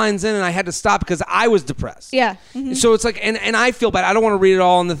 6 lines in and I had to stop because I was depressed. Yeah. So it's like, and I feel bad. I don't want to read it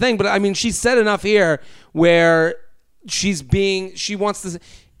all in the thing, but I mean, she said enough here where she wants to.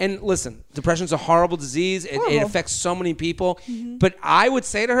 And listen, depression's a horrible disease. It affects so many people. But I would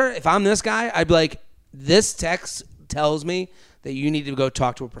say to her, if I'm this guy, I'd be like, this text tells me that you need to go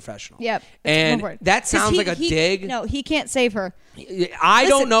talk to a professional. Yep. And that sounds like a dig. No, he can't save her. I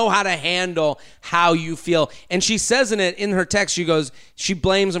don't know how to handle how you feel. And she says in her text, she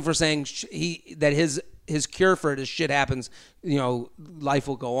blames him for saying that his his cure for it is shit happens, life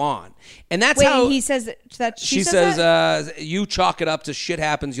will go on. And that's Wait, how he says that she says says that? you chalk it up to shit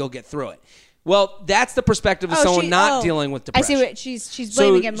happens, you'll get through it. Well, that's the perspective of Oh, someone she- not oh. dealing with I depression. see what she's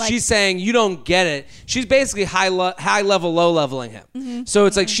blaming him. Like, she's saying you don't get it. She's basically high level, low leveling him. Mm-hmm. So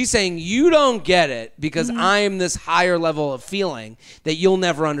it's like she's saying you don't get it because I am this higher level of feeling that you'll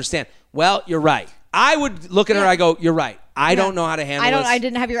never understand. Well, you're right. I would look at her. I go, you're right. I don't know how to handle this. I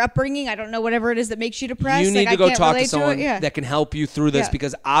didn't have your upbringing. I don't know whatever it is that makes you depressed. You need like, to go I can't talk to relate someone it. Yeah. that can help you through this Yeah.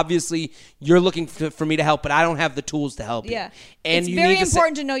 because obviously you're looking for me to help, but I don't have the tools to help you. Yeah, And it's you very need to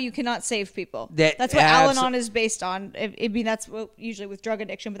important to know you cannot save people. That's what Al-Anon is based on. I mean, that's usually with drug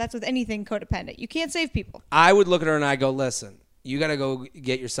addiction, but that's with anything codependent. You can't save people. I would look at her and I go, listen, you got to go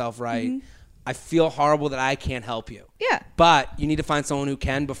get yourself right. I feel horrible that I can't help you. Yeah. But you need to find someone who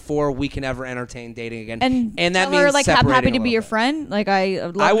can before we can ever entertain dating again. And that tell means her, like, I'm happy separating to a be your little bit. friend. Like, I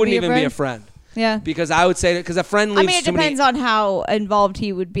would love I to wouldn't be your even friend. be a friend. Yeah. Because I would say that because a friend leaves I mean, it too many- depends on how involved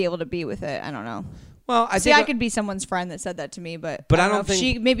he would be able to be with it. I don't know. Well, I See, think I could be someone's friend that said that to me, but I don't know if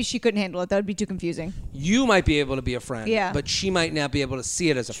think- maybe she couldn't handle it. That would be too confusing. you might be able to be a friend, Yeah. but she might not be able to see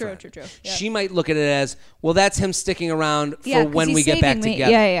it as a True, friend. true, true. Yeah. She might look at it as, well, that's him sticking around for Yeah, 'cause when he's we get back saving me.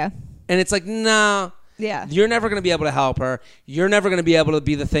 together. Yeah. And it's like, no. Yeah. You're never going to be able to help her. You're never going to be able to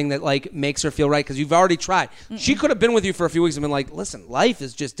be the thing that like makes her feel right because you've already tried. She could have been with you for a few weeks and been like, listen, life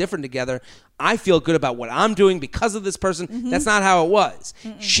is just different together. I feel good about what I'm doing because of this person. That's not how it was.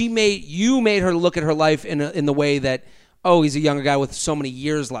 You made her look at her life in the way that, oh, he's a younger guy with so many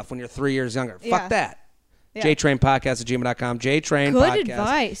years left when you're 3 years younger. Yeah. Fuck that. Yeah. JTrainPodcast@gmail.com. JTrainPodcast Good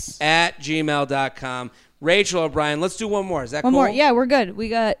advice. @gmail.com. Rachel O'Brien, let's do one more. Is that One cool? more. Yeah, we're good.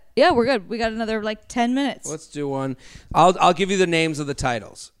 We're good. We got another like 10 minutes. Let's do one. I'll give you the names of the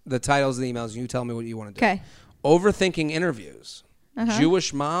titles of the emails, and you tell me what you want to do. Okay. Overthinking interviews.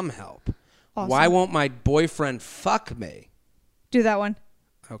 Jewish mom help. Awesome. Why won't my boyfriend fuck me? Do that one.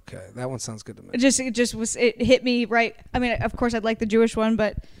 Okay, that one sounds good to me. It hit me right. I mean, of course, I'd like the Jewish one,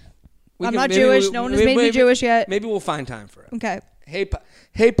 but I'm not maybe Jewish. No one has made me Jewish yet. Maybe we'll find time for it. Okay.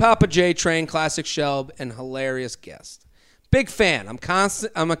 Hey, Papa J Train, classic Shelb, and hilarious guest. Big fan.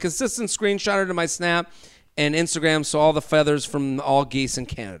 I'm a consistent screenshotter to my Snap and Instagram, so all the feathers from all geese in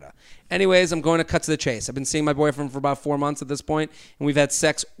Canada. Anyways, I'm going to cut to the chase. I've been seeing my boyfriend for about 4 months at this point, and we've had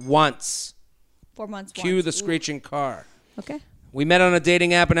sex once. 4 months. Cue once. the screeching car. Okay. We met on a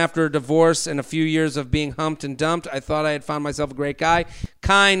dating app, and after a divorce and a few years of being humped and dumped, I thought I had found myself a great guy.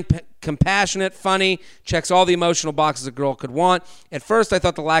 Kind, compassionate, funny, checks all the emotional boxes a girl could want. At first, I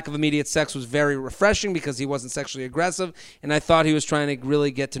thought the lack of immediate sex was very refreshing because he wasn't sexually aggressive, and I thought he was trying to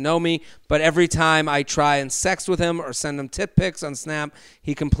really get to know me. But every time I try and sext with him or send him tit pics on Snap,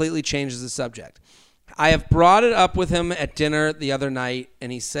 he completely changes the subject. I have brought it up with him at dinner the other night,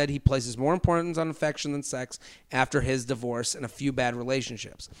 and he said he places more importance on affection than sex after his divorce and a few bad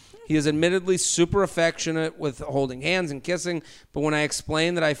relationships. He is admittedly super affectionate with holding hands and kissing, but when I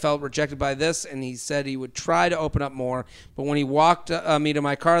explained that I felt rejected by this, and he said he would try to open up more, but when he walked me to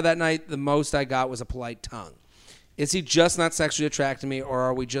my car that night, the most I got was a polite tongue. Is he just not sexually attracted to me, or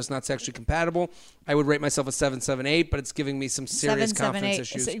are we just not sexually compatible? I would rate myself a 7.78, but it's giving me some serious confidence 778.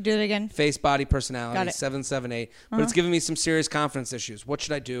 issues. So do it again. Face, body, personality, Got it. 7.78. But it's giving me some serious confidence issues. What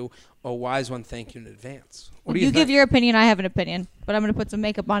should I do? Oh, wise one, thank you in advance. What do you You think? give your opinion. I have an opinion, but I'm going to put some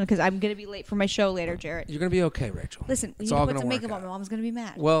makeup on because I'm going to be late for my show later, Jarrett. You're going to be okay, Rachel. Listen, it's you all need to going put to some work makeup on. out. My mom's going to be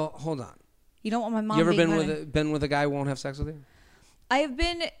mad. Well, hold on. You don't want my mom. You ever being been with a guy who won't have sex with you? I have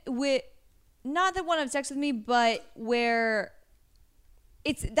been with, not that one have sex with me, but where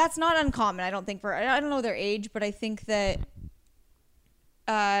that's not uncommon. I don't think I don't know their age, but I think that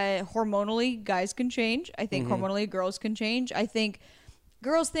hormonally guys can change. I think hormonally girls can change. I think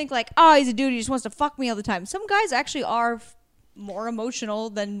girls think like, oh, he's a dude, he just wants to fuck me all the time. Some guys actually are more emotional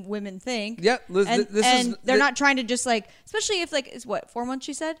than women think. Yeah, and they're not trying to just like, especially if like it's what 4 months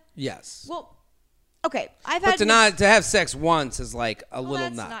she said. Yes. Well, okay, I've But had to have sex once is like a little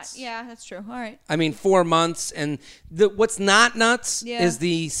that's nuts. yeah, that's true. All right. I mean, 4 months, and what's not nuts Yeah. is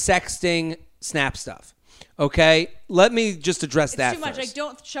the sexting Snap stuff. Okay, let me just address that It's too much. first. Like,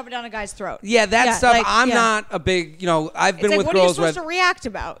 don't shove it down a guy's throat. Yeah, that stuff. like, I'm yeah. not a big. I've It's been like, with what are you girls where supposed to react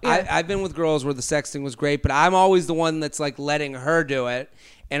about? Yeah. I've been with girls where the sexting was great, but I'm always the one that's like letting her do it,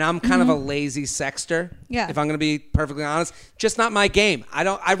 and I'm kind of a lazy sexter. Yeah. If I'm going to be perfectly honest, just not my game. I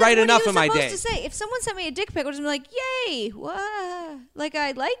write What enough are you in my day. supposed to say? If someone sent me a dick pic, I would just be like, "Yay!" Wah. Like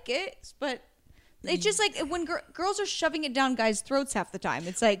I like it, but it's just like when girls are shoving it down guys' throats half the time.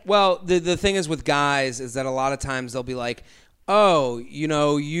 It's like, Well, the thing is with guys is that a lot of times they'll be like, oh, you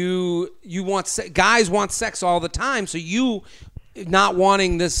want guys want sex all the time, so you not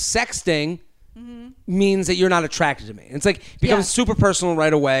wanting this sexting means that you're not attracted to me. And it's like it becomes super personal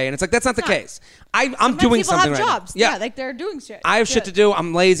right away, and it's like that's not the case. I'm doing something right jobs. now. Yeah, like they're doing shit. I have shit to do.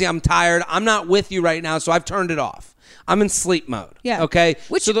 I'm lazy. I'm tired. I'm not with you right now, so I've turned it off. I'm in sleep mode. Yeah. Okay.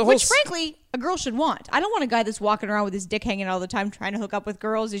 Which which frankly, a girl should want. I don't want a guy that's walking around with his dick hanging all the time trying to hook up with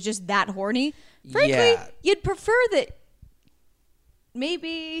girls. He's just that horny. Frankly, you'd prefer that.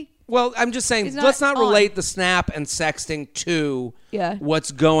 Maybe. Well, I'm just saying, let's not relate the snap and sexting to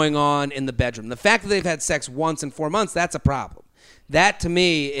what's going on in the bedroom. The fact that they've had sex once in 4 months, that's a problem. That to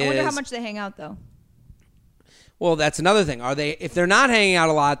me is. I wonder how much they hang out though. Well, that's another thing. If they're not hanging out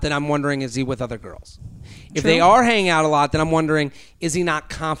a lot, then I'm wondering, is he with other girls? If they are hanging out a lot, then I'm wondering, is he not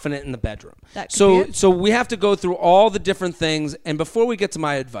confident in the bedroom? So we have to go through all the different things. And before we get to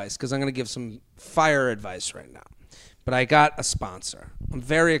my advice, because I'm going to give some fire advice right now, but I got a sponsor. I'm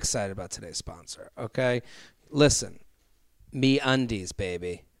very excited about today's sponsor, okay? Listen, MeUndies,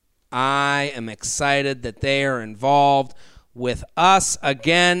 baby. I am excited that they are involved with us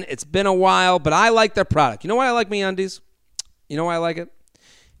again. It's been a while, but I like their product. You know why I like MeUndies? You know why I like it?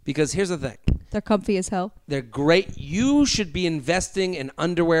 Because here's the thing. They're comfy as hell. They're great. You should be investing in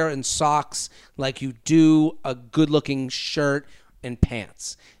underwear and socks like you do a good-looking shirt and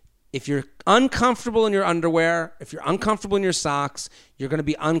pants. If you're uncomfortable in your underwear, if you're uncomfortable in your socks, you're going to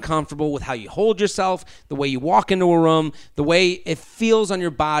be uncomfortable with how you hold yourself, the way you walk into a room, the way it feels on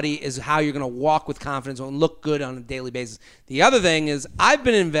your body is how you're going to walk with confidence and look good on a daily basis. The other thing is I've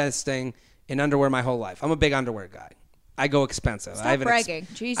been investing in underwear my whole life. I'm a big underwear guy. I go expensive. Stop bragging.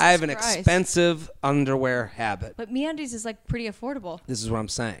 Jesus I have an Christ. Expensive underwear habit. But MeUndies is like pretty affordable. This is what I'm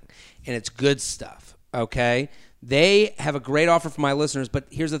saying. And it's good stuff, okay? They have a great offer for my listeners, but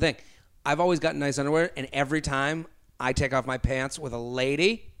here's the thing. I've always gotten nice underwear, and every time I take off my pants with a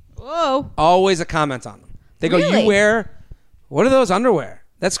lady, always a comment on them. They go, you wear, what are those underwear?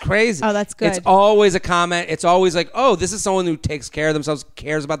 That's crazy. Oh, that's good. It's always a comment. It's always like, oh, this is someone who takes care of themselves,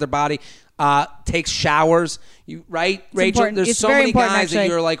 cares about their body, takes showers. Right, Rachel? Important. There's it's so very many important, guys actually. that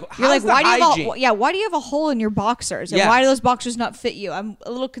you're like, how's the hygiene? Why do you have a hole in your boxers? And why do those boxers not fit you? I'm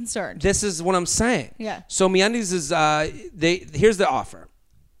a little concerned. This is what I'm saying. Yeah. So MeUndies is, here's the offer.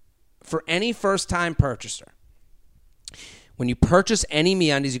 For any first-time purchaser, when you purchase any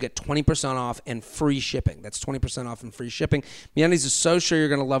MeUndies, you get 20% off and free shipping. That's 20% off and free shipping. MeUndies is so sure you're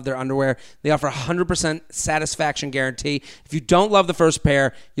going to love their underwear. They offer a 100% satisfaction guarantee. If you don't love the first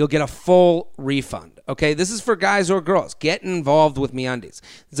pair, you'll get a full refund. Okay, this is for guys or girls. Get involved with MeUndies.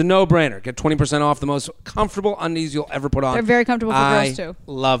 It's a no-brainer. Get 20% off the most comfortable undies you'll ever put on. They're very comfortable for girls, too.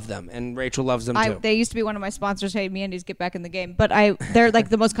 I love them, and Rachel loves them, too. They used to be one of my sponsors. Hey, MeUndies, get back in the game. But they're like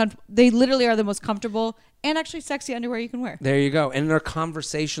the most they literally are the most comfortable and actually sexy underwear you can wear. There you go. And they're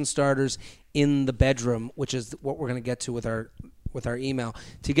conversation starters in the bedroom, which is what we're going to get to with our email.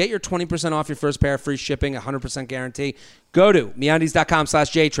 To get your 20% off your first pair, free shipping, 100% guarantee, go to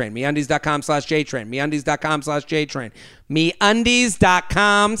MeUndies.com/JTrain, MeUndies.com/JTrain, MeUndies.com/JTrain,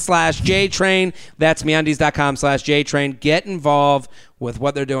 MeUndies.com/JTrain. That's MeUndies.com/JTrain. Get involved with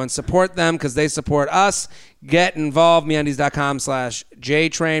what they're doing. Support them because they support us. Get involved.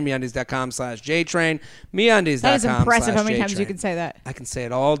 MeUndies.com/JTrain, MeUndies.com/JTrain, MeUndies.com/JTrain. That is impressive how many times you can say that. I can say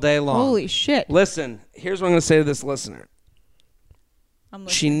it all day long. Holy shit. Listen, here's what I'm going to say to this listener.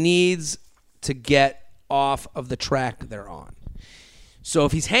 She needs to get off of the track they're on. So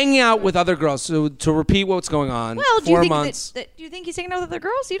if he's hanging out with other girls, so to repeat what's going on, do 4 months. Do you think he's hanging out with other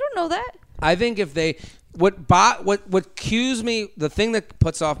girls? You don't know that. I think if they, what cues me, the thing that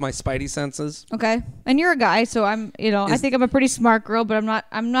puts off my spidey senses. Okay, and you're a guy, so I think I'm a pretty smart girl, but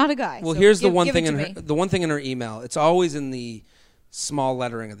I'm not a guy. Well, so here's the one thing the one thing in her email. It's always in the small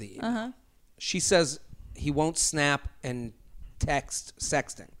lettering of the email. Uh-huh. She says he won't snap and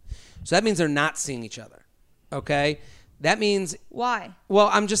sexting. So that means they're not seeing each other. Okay? That means... Why?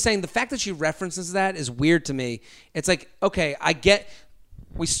 Well, I'm just saying the fact that she references that is weird to me. It's like, okay, I get...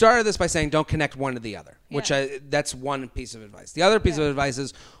 We started this by saying don't connect one to the other, which that's one piece of advice. The other piece of advice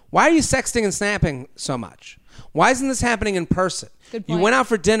is, why are you sexting and snapping so much? Why isn't this happening in person? Good point. You went out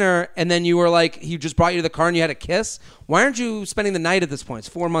for dinner and then you were like, he just brought you to the car and you had a kiss. Why aren't you spending the night at this point? It's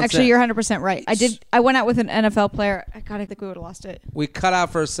 4 months Actually, in. you're 100% right. I went out with an NFL player. God, I think we would have lost it. We cut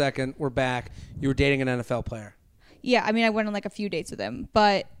out for a second. We're back. You were dating an NFL player. Yeah, I mean, I went on like a few dates with him.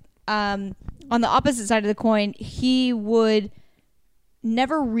 But on the opposite side of the coin, he would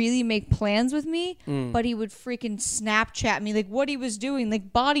never really make plans with me, but he would freaking Snapchat me like what he was doing,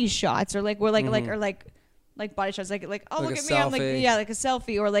 like body shots or like we're like like body shots, like oh like look at selfie. me, I'm like like a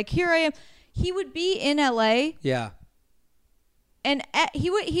selfie or like here I am. He would be in LA. Yeah. And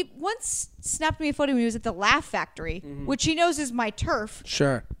he once snapped me a photo when he was at the Laugh Factory, which he knows is my turf.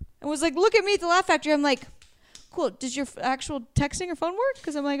 Sure. and was like, look at me at the Laugh Factory. I'm like, cool. Does your actual texting or phone work?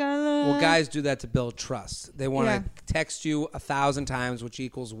 Because I'm like, Well, guys do that to build trust. They want to Yeah. text you 1,000 times, which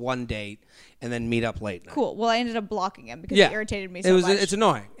equals one date, and then meet up late night. cool. Well, I ended up blocking him because it irritated me so much. It's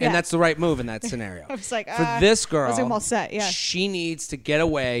annoying, Yeah. and that's the right move in that scenario. I was like, for this girl, I was like, I'm all set. Yeah. she needs to get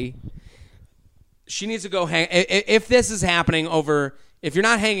away. She needs to go hang. If this is happening over, if you're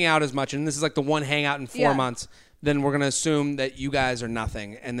not hanging out as much, and this is like the one hangout in 4 months, then we're going to assume that you guys are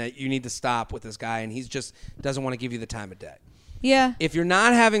nothing and that you need to stop with this guy and he's just doesn't want to give you the time of day. Yeah. If you're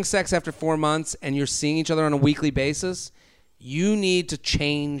not having sex after 4 months and you're seeing each other on a weekly basis, you need to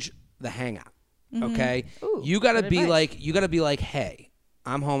change the hangout. Okay? Ooh, you got to good be advice. like, "Hey,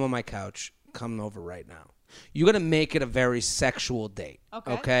 I'm home on my couch. Come over right now." You got to make it a very sexual date.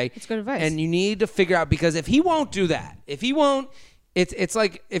 Okay? That's good advice. And you need to figure out, because if he won't do that, it's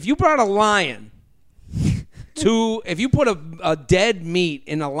like if you brought a lion if you put a dead meat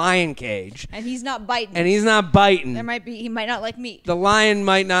in a lion cage And he's not biting. and he's not biting, he might not like meat. the lion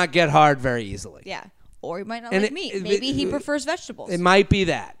might not get hard very easily. Yeah. Or he might not And like meat. Maybe he prefers vegetables. It might be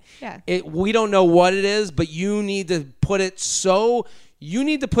that. Yeah. We don't know what it is, but you need to put it so. You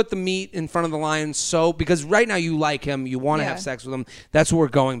need to put the meat in front of the lion because right now you like him, you want to have sex with him. That's what we're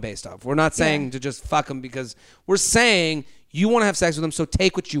going based off. We're not saying to just fuck him, because we're saying you want to have sex with him, so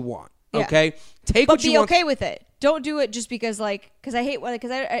take what you want. Yeah. Okay? Take but what you be want. okay with it. Don't do it just because because I hate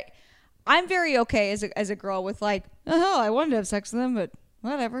I'm very okay as a girl with like, I wanted to have sex with him, but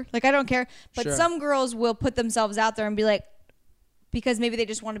whatever. Like, I don't care. But Sure. some girls will put themselves out there and be like, because maybe they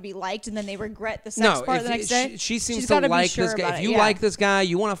just want to be liked and then they regret the sex part the next day. She seems She's to gotta be like sure this guy. about If it, you like this guy,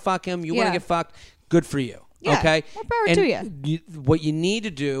 you want to fuck him, you want to Yeah. get fucked, good for you. Yeah, Okay? more power And to you. What you need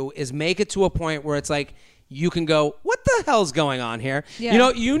to do is make it to a point where it's like, you can go, what the hell's going on here?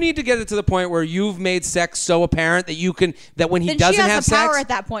 Yeah. You need to get it to the point where you've made sex so apparent that when he Then she doesn't has have the power sex, at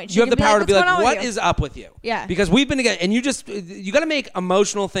that point. She you have can the be power like, to be "What's like, going on with what you?" is up with you? Yeah. Because we've been together, and you got to make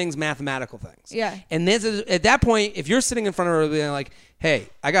emotional things mathematical things. Yeah. And this is, at that point, if you're sitting in front of her being like, hey,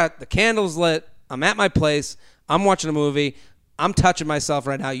 I got the candles lit, I'm at my place, I'm watching a movie, I'm touching myself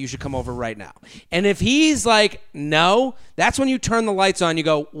right now, you should come over right now. And if he's like, no, that's when you turn the lights on, you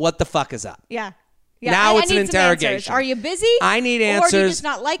go, what the fuck is up? Yeah. Yeah, Now I it's an need some answers. interrogation. Are you busy? I need Or do you answers. just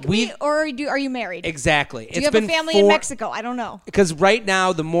not like me? Or are you married? Exactly. Do you have a family in Mexico? I don't know. Because right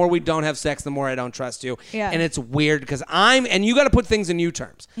now, the more we don't have sex, the more I don't trust you. Yeah. And it's weird because and you got to put things in you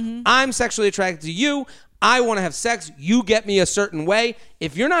terms. Mm-hmm. I'm sexually attracted to you. I want to have sex. You get me a certain way.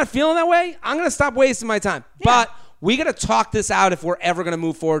 If you're not feeling that way, I'm going to stop wasting my time. Yeah. But we got to talk this out if we're ever going to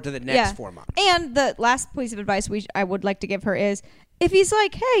move forward to the next 4 months. And the last piece of advice I would like to give her is, if he's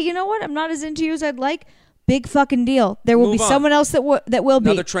like, hey, you know what? I'm not as into you as I'd like. Big fucking deal. There will Move be on. someone else that will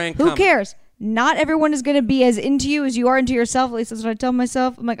be. Another train Who coming. cares? Not everyone is going to be as into you as you are into yourself. At least that's what I tell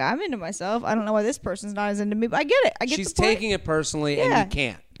myself. I'm like, I'm into myself. I don't know why this person's not as into me, but I get it. I get She's the point. taking it personally, Yeah. and you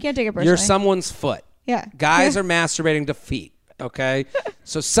can't. Can't take it personally. You're someone's foot. Yeah. Guys Yeah. are masturbating to feet, okay?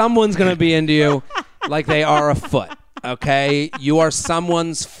 So someone's going to be into you like they are a foot, okay? You are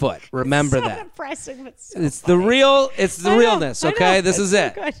someone's foot. Remember so that. depressing, but so It's funny. the I know, realness, I know. okay? This It's is so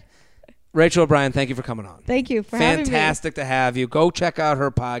it. good. Rachel O'Brien, thank you for coming on. Thank you for having me. Fantastic to have you. Go check out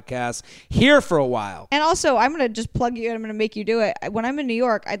her podcast. Here for a while. And also, I'm going to just plug you and I'm going to make you do it. When I'm in New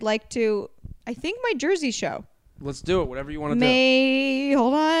York, I'd like to, I think my Jersey show. Let's do it. Whatever you want to do. May,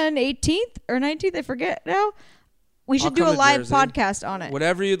 hold on, 18th or 19th, I forget now. We should I'll do come a to live Jersey. podcast on it.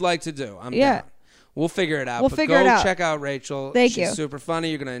 Whatever you'd like to do. I'm Yeah. down. We'll figure it out. We'll But figure go it out. check out Rachel. Thank She's you. super funny.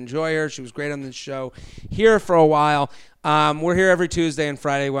 You're going to enjoy her. She was great on this show. Here for a while. We're here every Tuesday and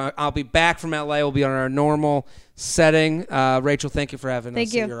Friday. I'll be back from LA. We'll be on our normal setting. Rachel, thank you for having Thank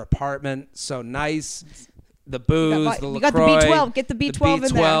us you. in your apartment. So nice. The booze, the You LaCroix. got the B12. Get the B12 in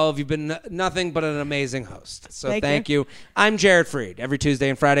there. B12. You've been nothing but an amazing host. So Thank thank you. I'm Jared Freed. Every Tuesday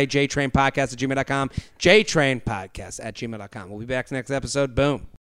and Friday, JTrainPodcast@gmail.com. JTrainPodcast@gmail.com. We'll be back next episode. Boom.